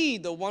see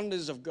the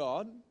wonders of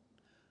God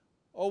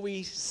or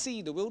we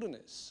see the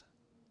wilderness.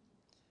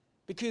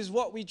 Because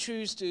what we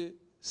choose to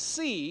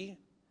see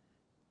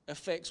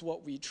affects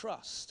what we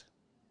trust.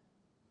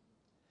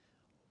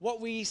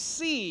 What we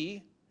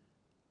see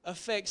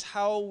affects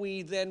how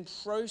we then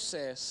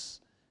process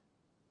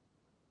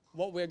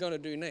what we're going to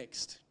do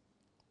next.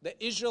 The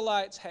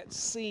Israelites had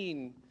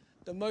seen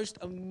the most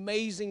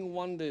amazing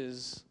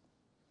wonders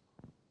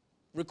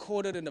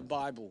recorded in the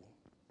Bible.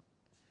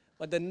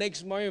 But the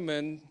next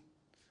moment,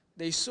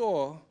 they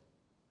saw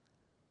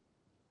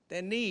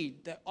their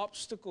need, their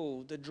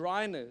obstacle, the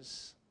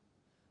dryness,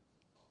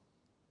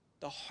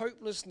 the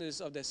hopelessness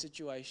of their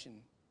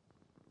situation.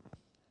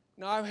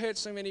 Now, I've heard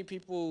so many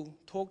people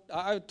talk.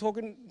 I've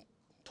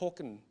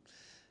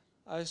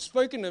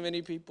spoken to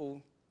many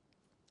people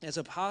as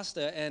a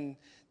pastor, and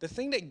the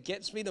thing that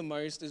gets me the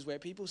most is where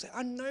people say,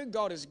 I know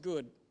God is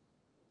good,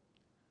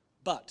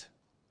 but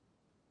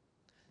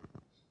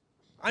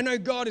I know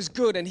God is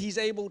good and He's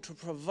able to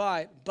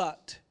provide,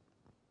 but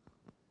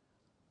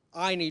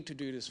I need to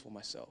do this for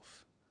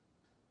myself.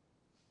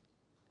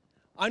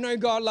 I know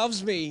God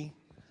loves me.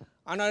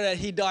 I know that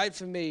He died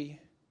for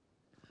me,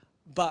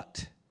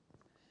 but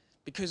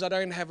because I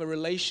don't have a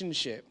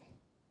relationship,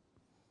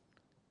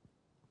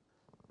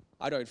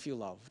 I don't feel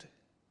loved.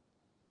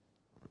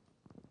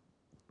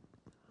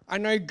 I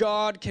know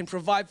God can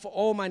provide for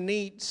all my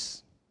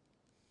needs,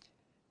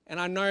 and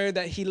I know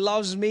that He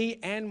loves me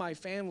and my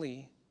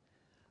family.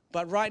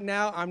 But right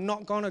now, I'm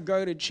not going to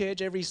go to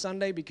church every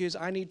Sunday because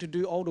I need to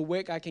do all the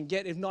work I can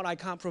get. If not, I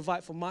can't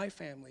provide for my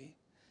family.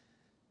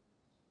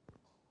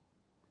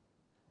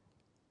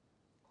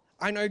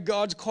 I know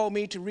God's called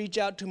me to reach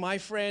out to my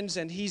friends,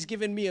 and He's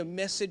given me a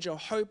message of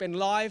hope and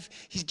life.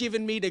 He's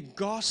given me the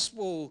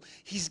gospel.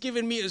 He's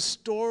given me a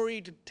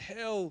story to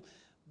tell,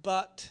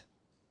 but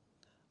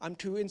I'm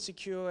too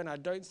insecure and I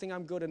don't think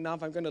I'm good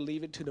enough. I'm going to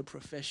leave it to the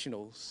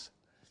professionals.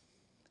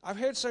 I've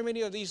heard so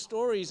many of these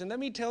stories, and let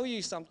me tell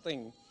you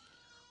something.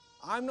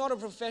 I'm not a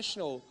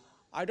professional.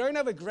 I don't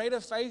have a greater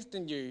faith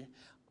than you.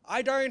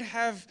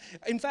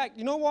 In fact,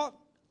 you know what?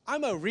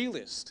 I'm a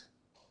realist.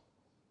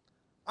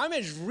 I'm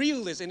as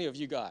real as any of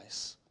you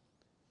guys.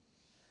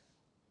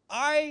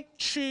 I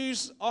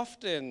choose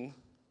often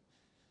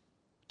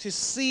to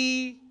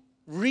see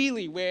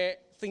really where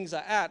things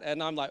are at,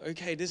 and I'm like,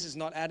 okay, this is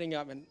not adding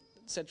up, and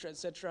et cetera, et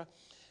cetera.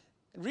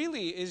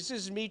 Really, it's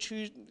just me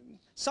choosing.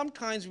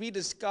 Sometimes we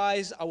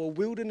disguise our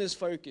wilderness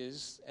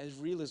focus as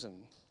realism.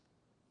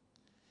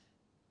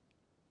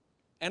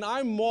 And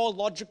I'm more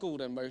logical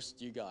than most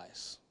of you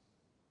guys.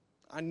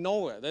 I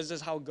know it. This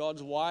is how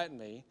God's wired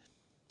me.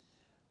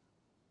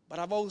 But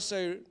I've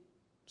also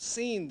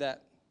seen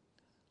that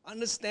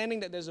understanding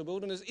that there's a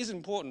wilderness is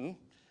important.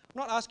 I'm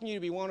not asking you to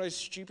be one of those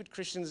stupid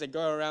Christians that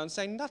go around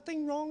saying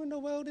nothing wrong in the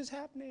world is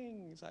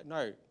happening. It's like,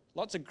 no,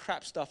 lots of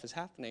crap stuff is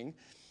happening.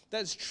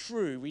 That's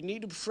true. We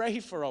need to pray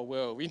for our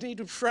world. We need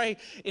to pray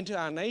into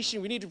our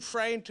nation. We need to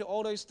pray into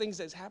all those things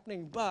that's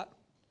happening. But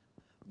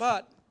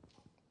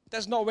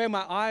that's not where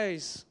my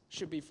eyes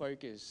should be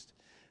focused.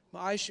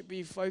 My eyes should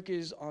be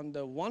focused on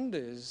the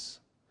wonders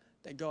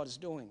that God is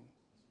doing.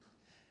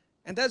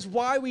 And that's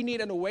why we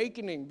need an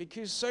awakening,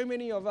 because so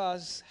many of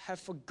us have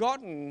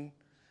forgotten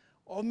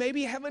or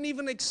maybe haven't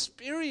even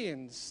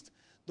experienced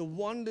the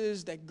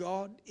wonders that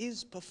God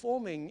is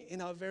performing in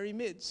our very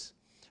midst.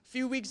 A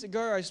few weeks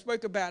ago, I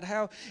spoke about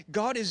how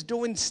God is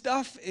doing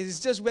stuff. It's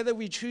just whether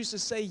we choose to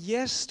say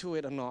yes to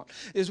it or not.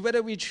 It's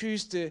whether we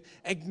choose to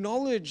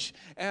acknowledge.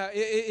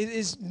 It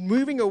is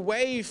moving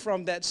away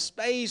from that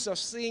space of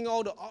seeing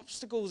all the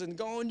obstacles and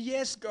going,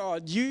 yes,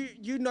 God,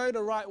 you know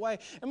the right way.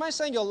 Am I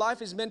saying your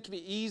life is meant to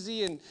be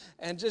easy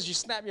and just you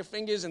snap your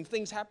fingers and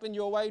things happen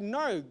your way?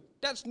 No.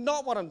 That's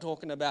not what I'm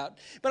talking about.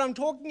 But I'm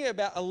talking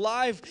about a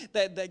life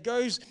that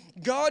goes,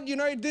 God, you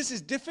know, this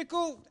is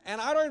difficult and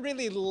I don't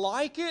really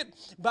like it,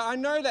 but I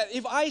know that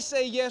if I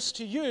say yes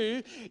to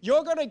you,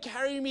 you're going to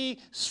carry me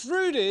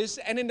through this,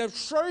 and in the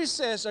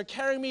process of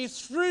carrying me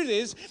through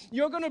this,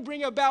 you're going to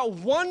bring about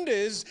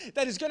wonders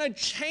that is going to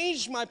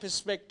change my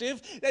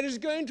perspective, that is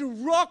going to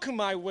rock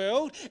my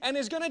world, and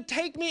is going to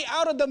take me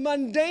out of the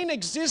mundane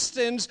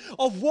existence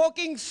of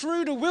walking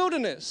through the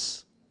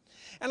wilderness.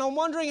 And I'm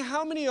wondering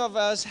how many of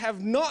us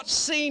have not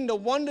seen the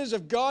wonders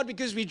of God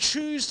because we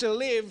choose to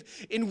live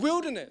in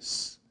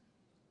wilderness.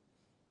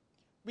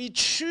 We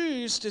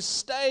choose to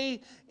stay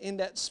in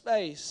that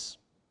space.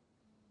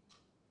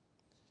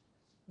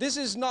 This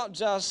is not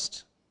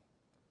just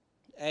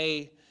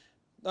this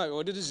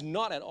is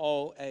not at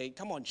all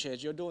come on,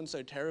 church, you're doing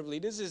so terribly.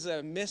 This is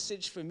a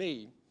message for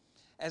me.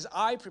 as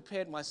I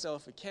prepared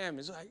myself for camp,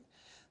 is like,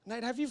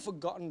 Nate, have you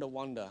forgotten the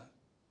wonder?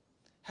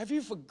 Have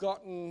you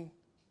forgotten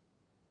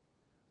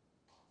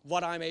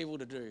what I'm able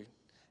to do? You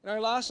know,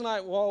 last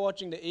night while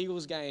watching the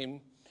Eagles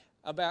game,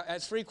 about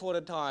at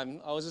 3/4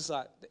 time, I was just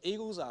like, the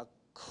Eagles are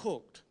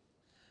cooked.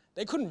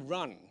 They couldn't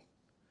run.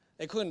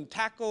 They couldn't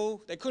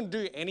tackle. They couldn't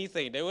do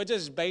anything. They were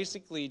just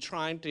basically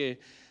trying to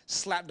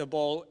slap the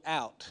ball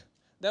out.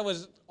 That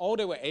was all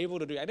they were able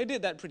to do. And they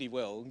did that pretty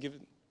well.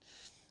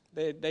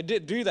 They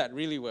did do that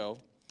really well.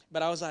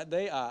 But I was like,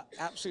 they are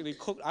absolutely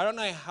cooked. I don't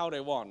know how they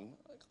won.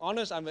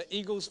 Honest, I'm an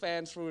Eagles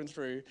fan through and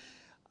through.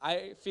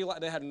 I feel like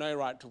they had no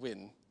right to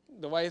win,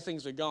 the way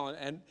things were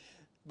going.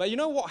 But you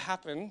know what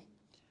happened?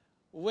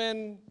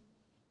 When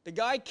the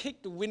guy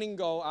kicked the winning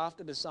goal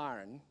after the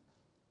siren,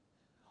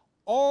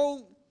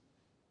 all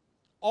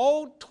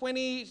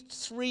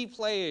 23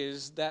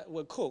 players that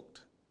were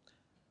cooked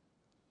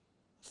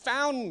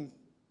found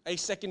a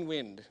second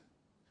wind.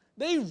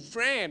 They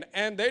ran,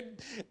 and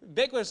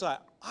Beck was like,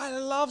 I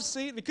love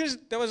seeing, because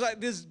there was like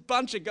this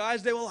bunch of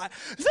guys, they were like,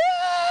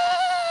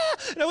 ah!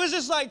 There was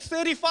this like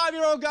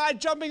 35-year-old guy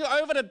jumping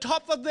over the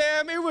top of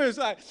them. It was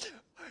like,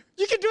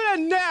 you can do that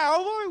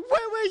now.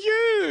 Where were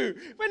you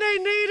when they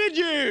needed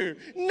you?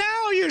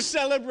 Now you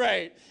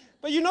celebrate.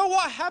 But you know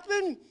what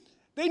happened?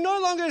 They no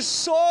longer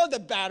saw the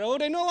battle.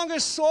 They no longer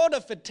saw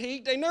the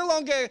fatigue. They no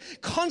longer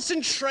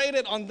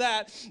concentrated on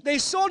that. They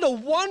saw the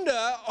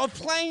wonder of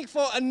playing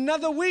for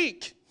another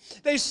week.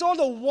 They saw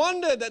the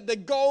wonder that the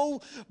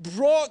goal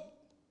brought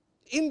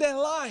in their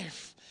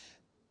life.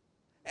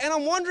 And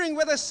I'm wondering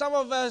whether some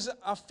of us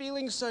are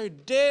feeling so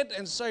dead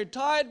and so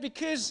tired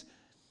because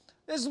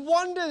there's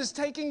wonders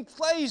taking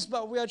place,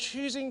 but we are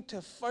choosing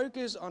to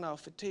focus on our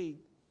fatigue.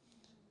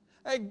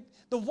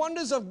 The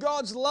wonders of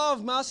God's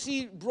love,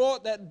 Marcy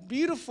brought that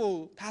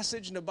beautiful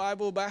passage in the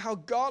Bible about how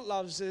God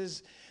loves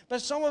us,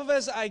 but some of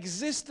us are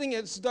existing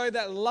as though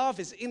that love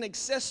is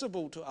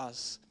inaccessible to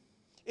us.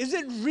 Is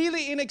it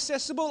really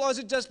inaccessible, or is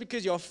it just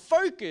because your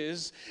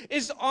focus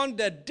is on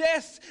the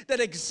death that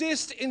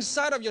exists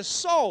inside of your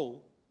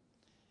soul?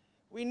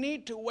 We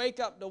need to wake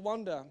up the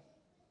wonder.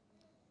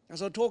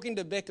 As I was talking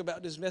to Beck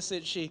about this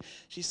message,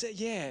 she said,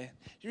 yeah,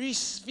 she really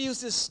feels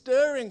this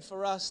stirring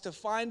for us to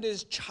find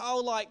this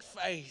childlike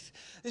faith.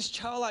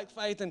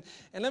 And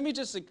let me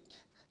just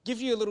give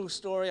you a little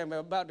story. I'm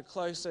about to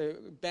close, so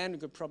band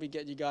could probably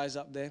get you guys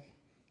up there.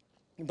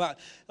 But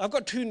I've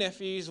got 2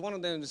 nephews. One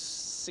of them is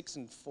 6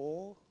 and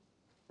 4.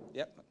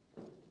 Yep,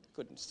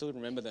 couldn't still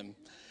remember them.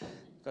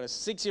 Got a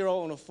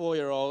 6-year-old and a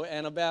 4-year-old.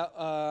 And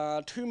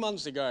about 2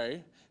 months ago,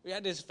 we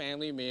had this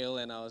family meal,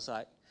 and I was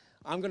like,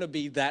 I'm going to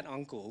be that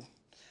uncle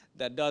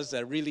that does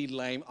that really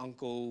lame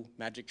uncle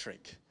magic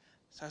trick.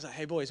 So I was like,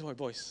 hey,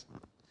 boys,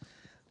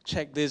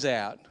 check this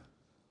out.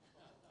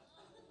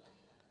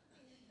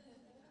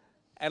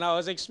 And I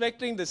was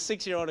expecting the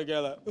 6-year-old to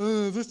go like,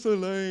 oh, that's so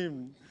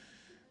lame.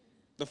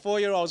 The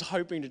 4-year-old was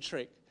hoping to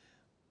trick.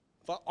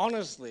 But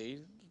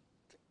honestly,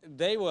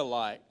 they were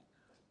like,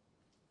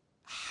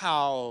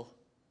 how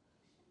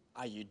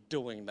are you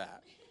doing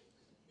that?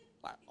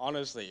 Like,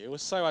 honestly, it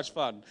was so much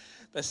fun.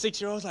 The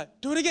 6-year-old was like,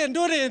 do it again.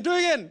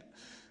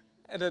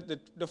 And the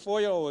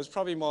 4-year-old was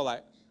probably more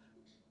like,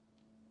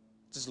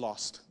 just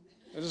lost.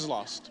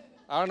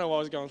 I don't know what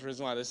was going through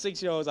his mind. The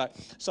 6-year-old was like,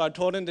 so I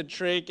taught him the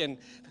trick, and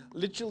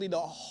literally the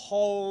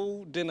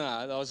whole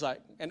dinner, there was like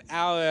an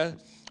hour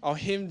of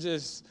him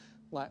just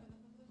like,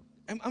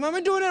 am I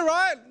doing it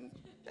right?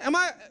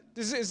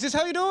 Is this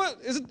how you do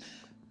it?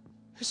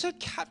 He's so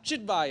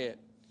captured by it.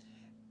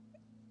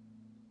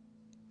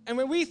 And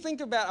when we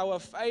think about our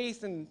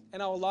faith and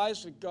our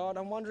lives with God,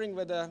 I'm wondering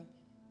whether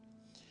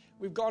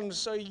we've gotten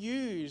so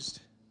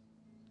used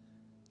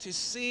to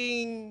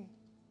seeing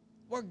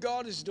what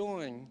God is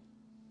doing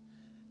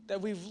that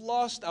we've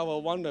lost our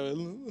wonder. Oh,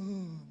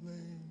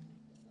 man.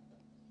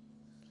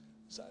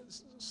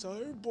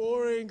 So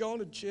boring going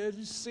to church.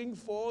 We sing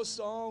 4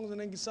 songs and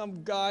then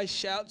some guy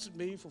shouts at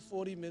me for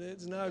 40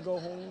 minutes and then I go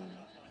home.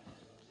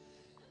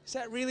 Is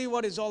that really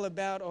what it's all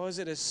about, or is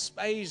it a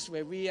space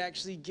where we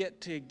actually get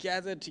to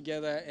gather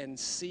together and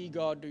see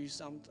God do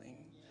something?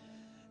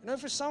 You know,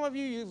 for some of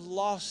you, you've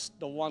lost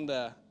the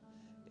wonder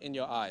in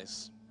your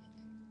eyes.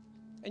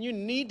 And you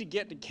need to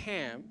get to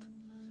camp,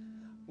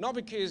 not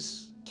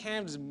because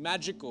camp is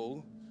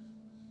magical,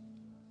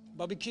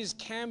 but because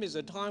camp is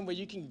a time where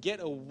you can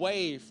get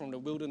away from the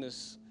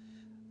wilderness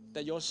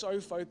that you're so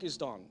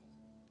focused on.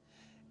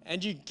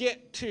 And you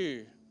get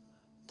to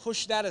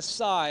push that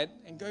aside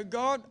and go,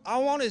 God, I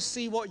want to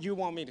see what you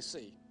want me to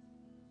see.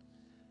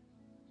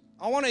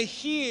 I want to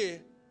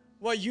hear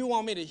what you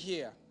want me to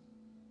hear.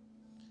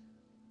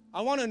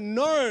 I want to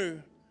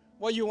know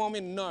what you want me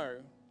to know,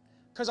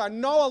 because I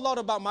know a lot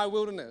about my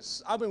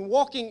wilderness. I've been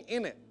walking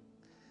in it.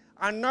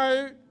 I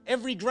know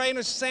every grain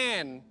of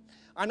sand.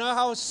 I know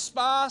how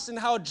sparse and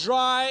how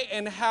dry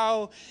and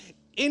how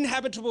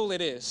inhabitable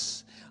it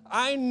is.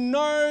 I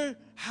know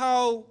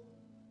how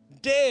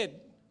dead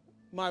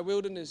my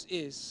wilderness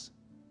is.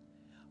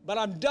 But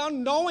I'm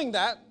done knowing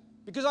that,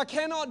 because I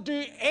cannot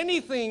do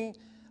anything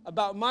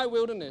about my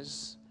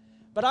wilderness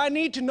but I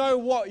need to know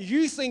what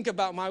you think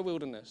about my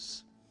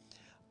wilderness.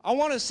 I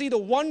want to see the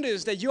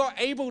wonders that you're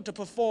able to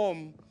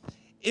perform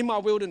in my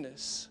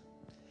wilderness.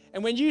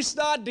 And when you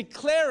start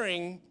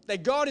declaring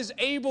that God is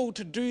able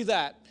to do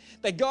that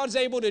God's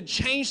able to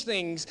change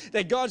things,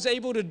 that God's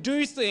able to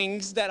do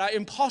things that are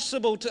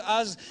impossible to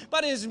us,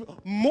 but is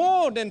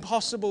more than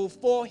possible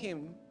for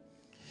Him.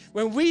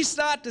 When we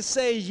start to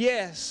say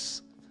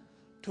yes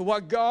to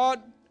what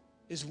God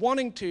is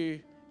wanting to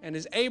and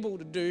is able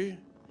to do,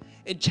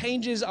 it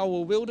changes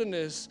our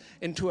wilderness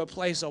into a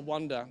place of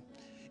wonder.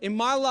 In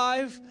my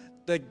life,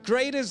 the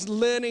greatest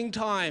learning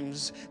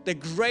times, the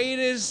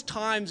greatest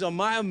times of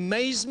my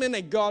amazement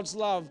at God's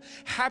love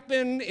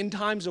happened in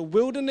times of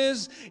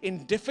wilderness,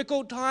 in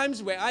difficult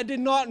times where I did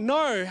not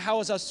know how I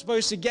was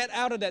supposed to get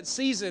out of that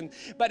season.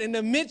 But in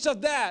the midst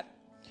of that,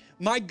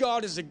 my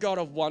God is a God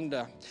of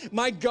wonder.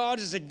 My God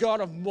is a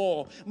God of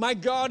more. My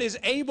God is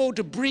able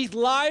to breathe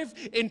life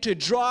into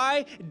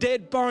dry,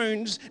 dead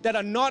bones that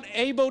are not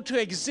able to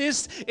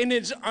exist in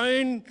its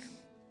own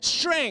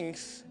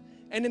strength.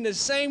 And in the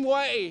same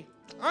way,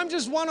 I'm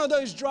just one of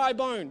those dry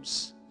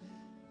bones.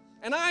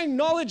 And I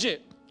acknowledge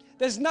it.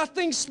 There's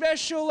nothing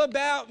special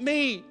about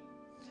me.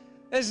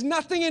 There's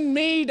nothing in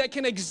me that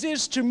can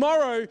exist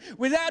tomorrow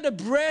without the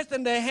breath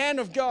and the hand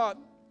of God.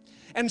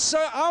 And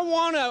so I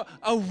want to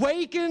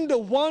awaken the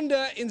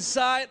wonder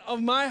inside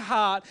of my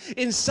heart,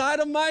 inside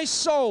of my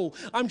soul.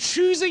 I'm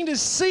choosing to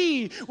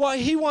see what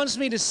He wants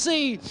me to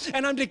see.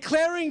 And I'm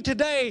declaring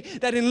today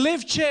that in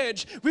Lift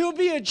Church, we will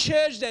be a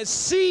church that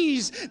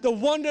sees the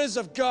wonders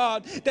of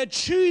God, that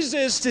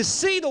chooses to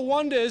see the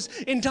wonders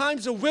in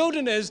times of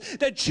wilderness,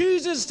 that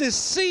chooses to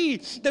see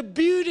the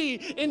beauty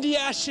in the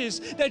ashes,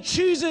 that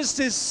chooses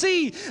to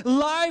see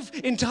life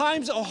in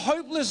times of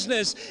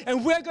hopelessness.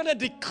 And we're going to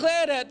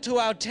declare that to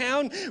our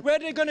town. We're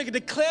going to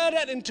declare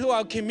that into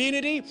our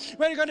community.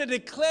 We're going to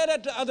declare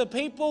that to other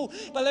people.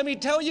 But let me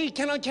tell you, you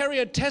cannot carry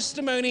a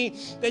testimony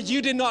that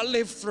you did not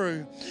live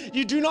through.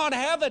 You do not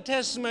have a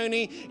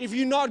testimony if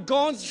you've not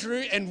gone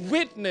through and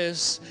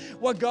witnessed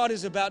what God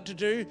is about to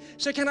do.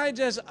 So can I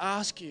just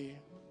ask you,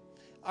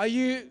 are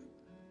you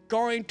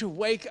going to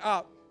wake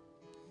up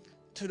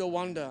to the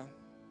wonder?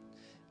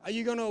 Are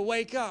you going to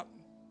wake up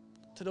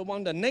to the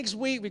wonder? Next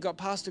week, we got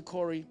Pastor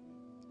Corey.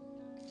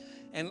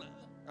 And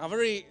I've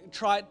already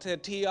tried to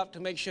tee up to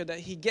make sure that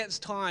he gets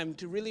time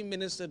to really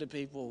minister to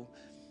people.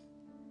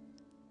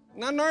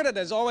 And I know that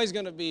there's always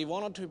going to be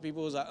one or two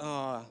people who's like,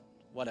 oh,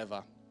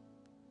 whatever.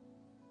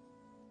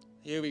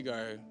 Here we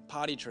go,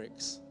 party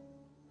tricks.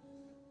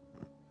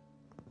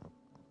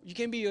 You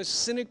can be your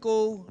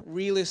cynical,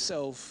 realist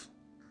self,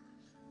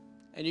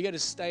 and you get to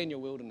stay in your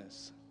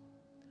wilderness.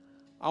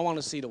 I want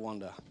to see the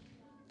wonder.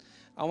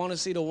 I want to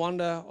see the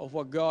wonder of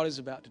what God is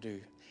about to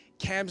do.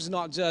 Camp's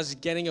not just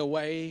getting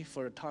away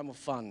for a time of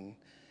fun.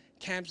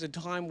 Camp's a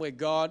time where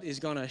God is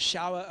going to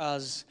shower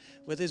us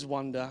with His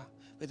wonder,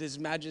 with His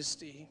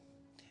majesty.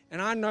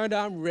 And I know that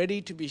I'm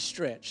ready to be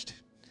stretched.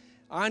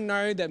 I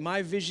know that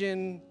my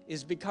vision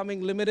is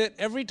becoming limited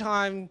every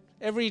time,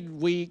 every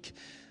week.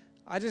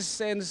 I just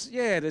sense,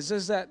 there's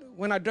just that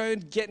when I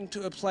don't get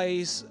into a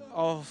place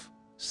of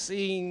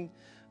seeing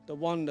the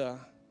wonder,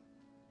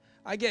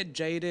 I get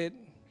jaded,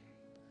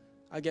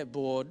 I get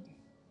bored.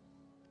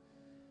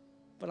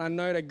 But I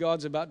know that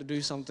God's about to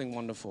do something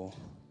wonderful.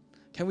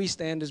 Can we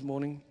stand this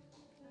morning?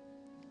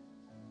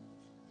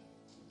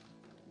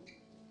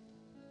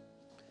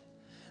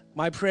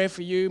 My prayer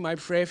for you, my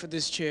prayer for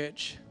this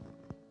church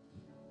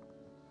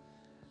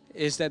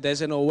is that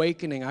there's an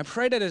awakening. I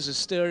pray that there's a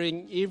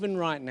stirring even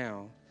right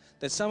now.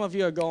 That some of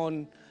you are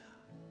going,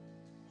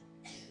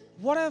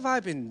 what have I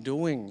been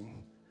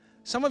doing?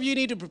 Some of you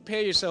need to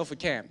prepare yourself for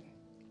camp.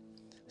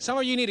 Some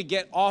of you need to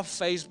get off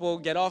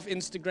Facebook, get off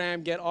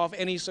Instagram, get off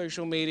any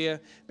social media.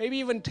 Maybe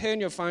even turn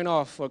your phone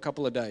off for a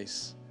couple of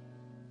days.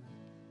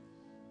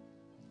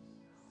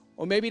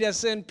 Or maybe there's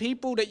certain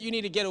people that you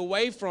need to get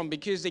away from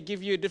because they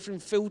give you a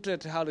different filter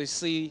to how to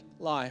see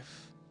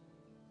life.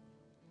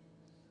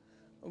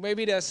 Or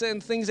maybe there are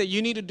certain things that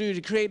you need to do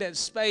to create that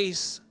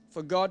space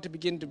for God to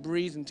begin to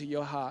breathe into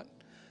your heart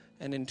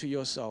and into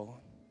your soul.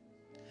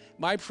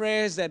 My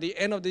prayer is that at the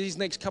end of these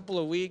next couple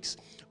of weeks,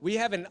 we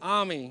have an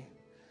army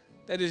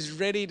that is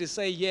ready to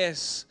say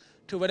yes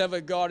to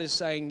whatever God is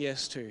saying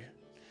yes to.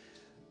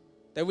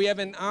 That we have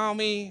an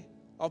army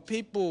of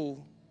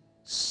people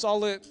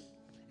solid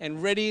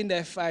and ready in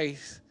their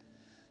faith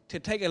to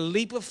take a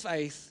leap of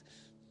faith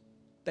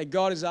that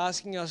God is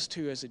asking us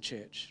to as a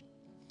church.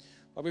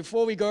 But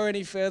before we go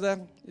any further,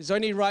 it's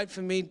only right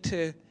for me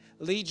to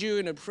lead you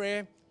in a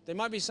prayer. There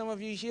might be some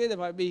of you here, there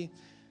might be,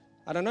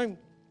 I don't know,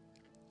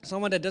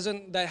 someone that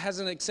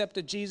hasn't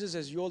accepted Jesus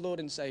as your Lord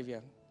and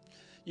Savior.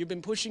 You've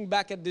been pushing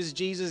back at this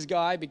Jesus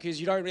guy because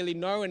you don't really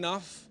know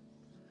enough,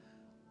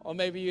 or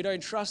maybe you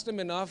don't trust Him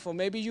enough, or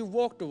maybe you've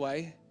walked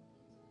away.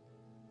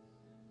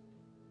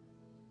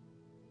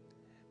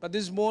 But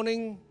this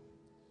morning,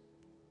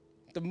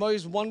 the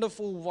most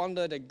wonderful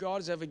wonder that God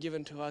has ever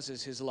given to us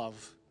is His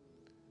love.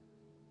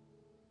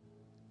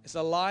 It's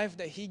a life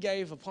that He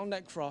gave upon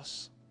that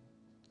cross.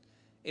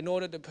 in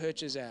order to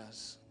purchase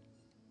ours.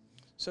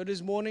 So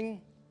this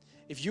morning,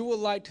 if you would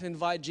like to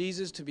invite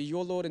Jesus to be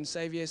your Lord and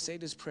Savior, say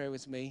this prayer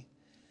with me.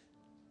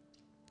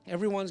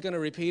 Everyone's going to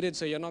repeat it,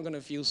 so you're not going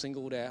to feel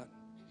singled out.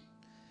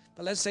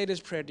 But let's say this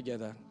prayer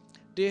together.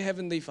 Dear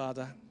Heavenly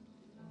Father,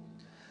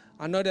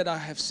 I know that I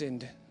have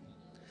sinned.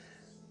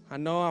 I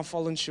know I've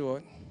fallen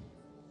short.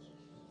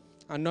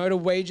 I know the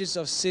wages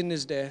of sin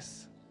is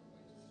death.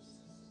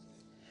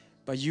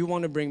 But you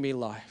want to bring me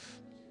life.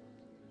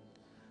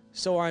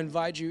 So I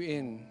invite you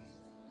in.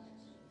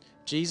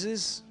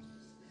 Jesus,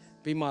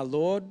 be my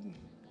Lord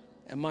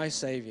and my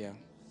Savior.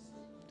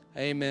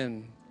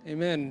 Amen.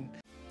 Amen.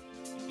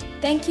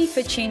 Thank you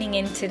for tuning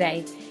in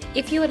today.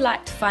 If you would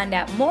like to find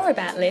out more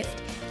about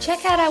Lift,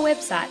 check out our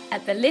website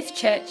at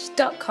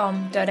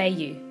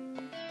theliftchurch.com.au.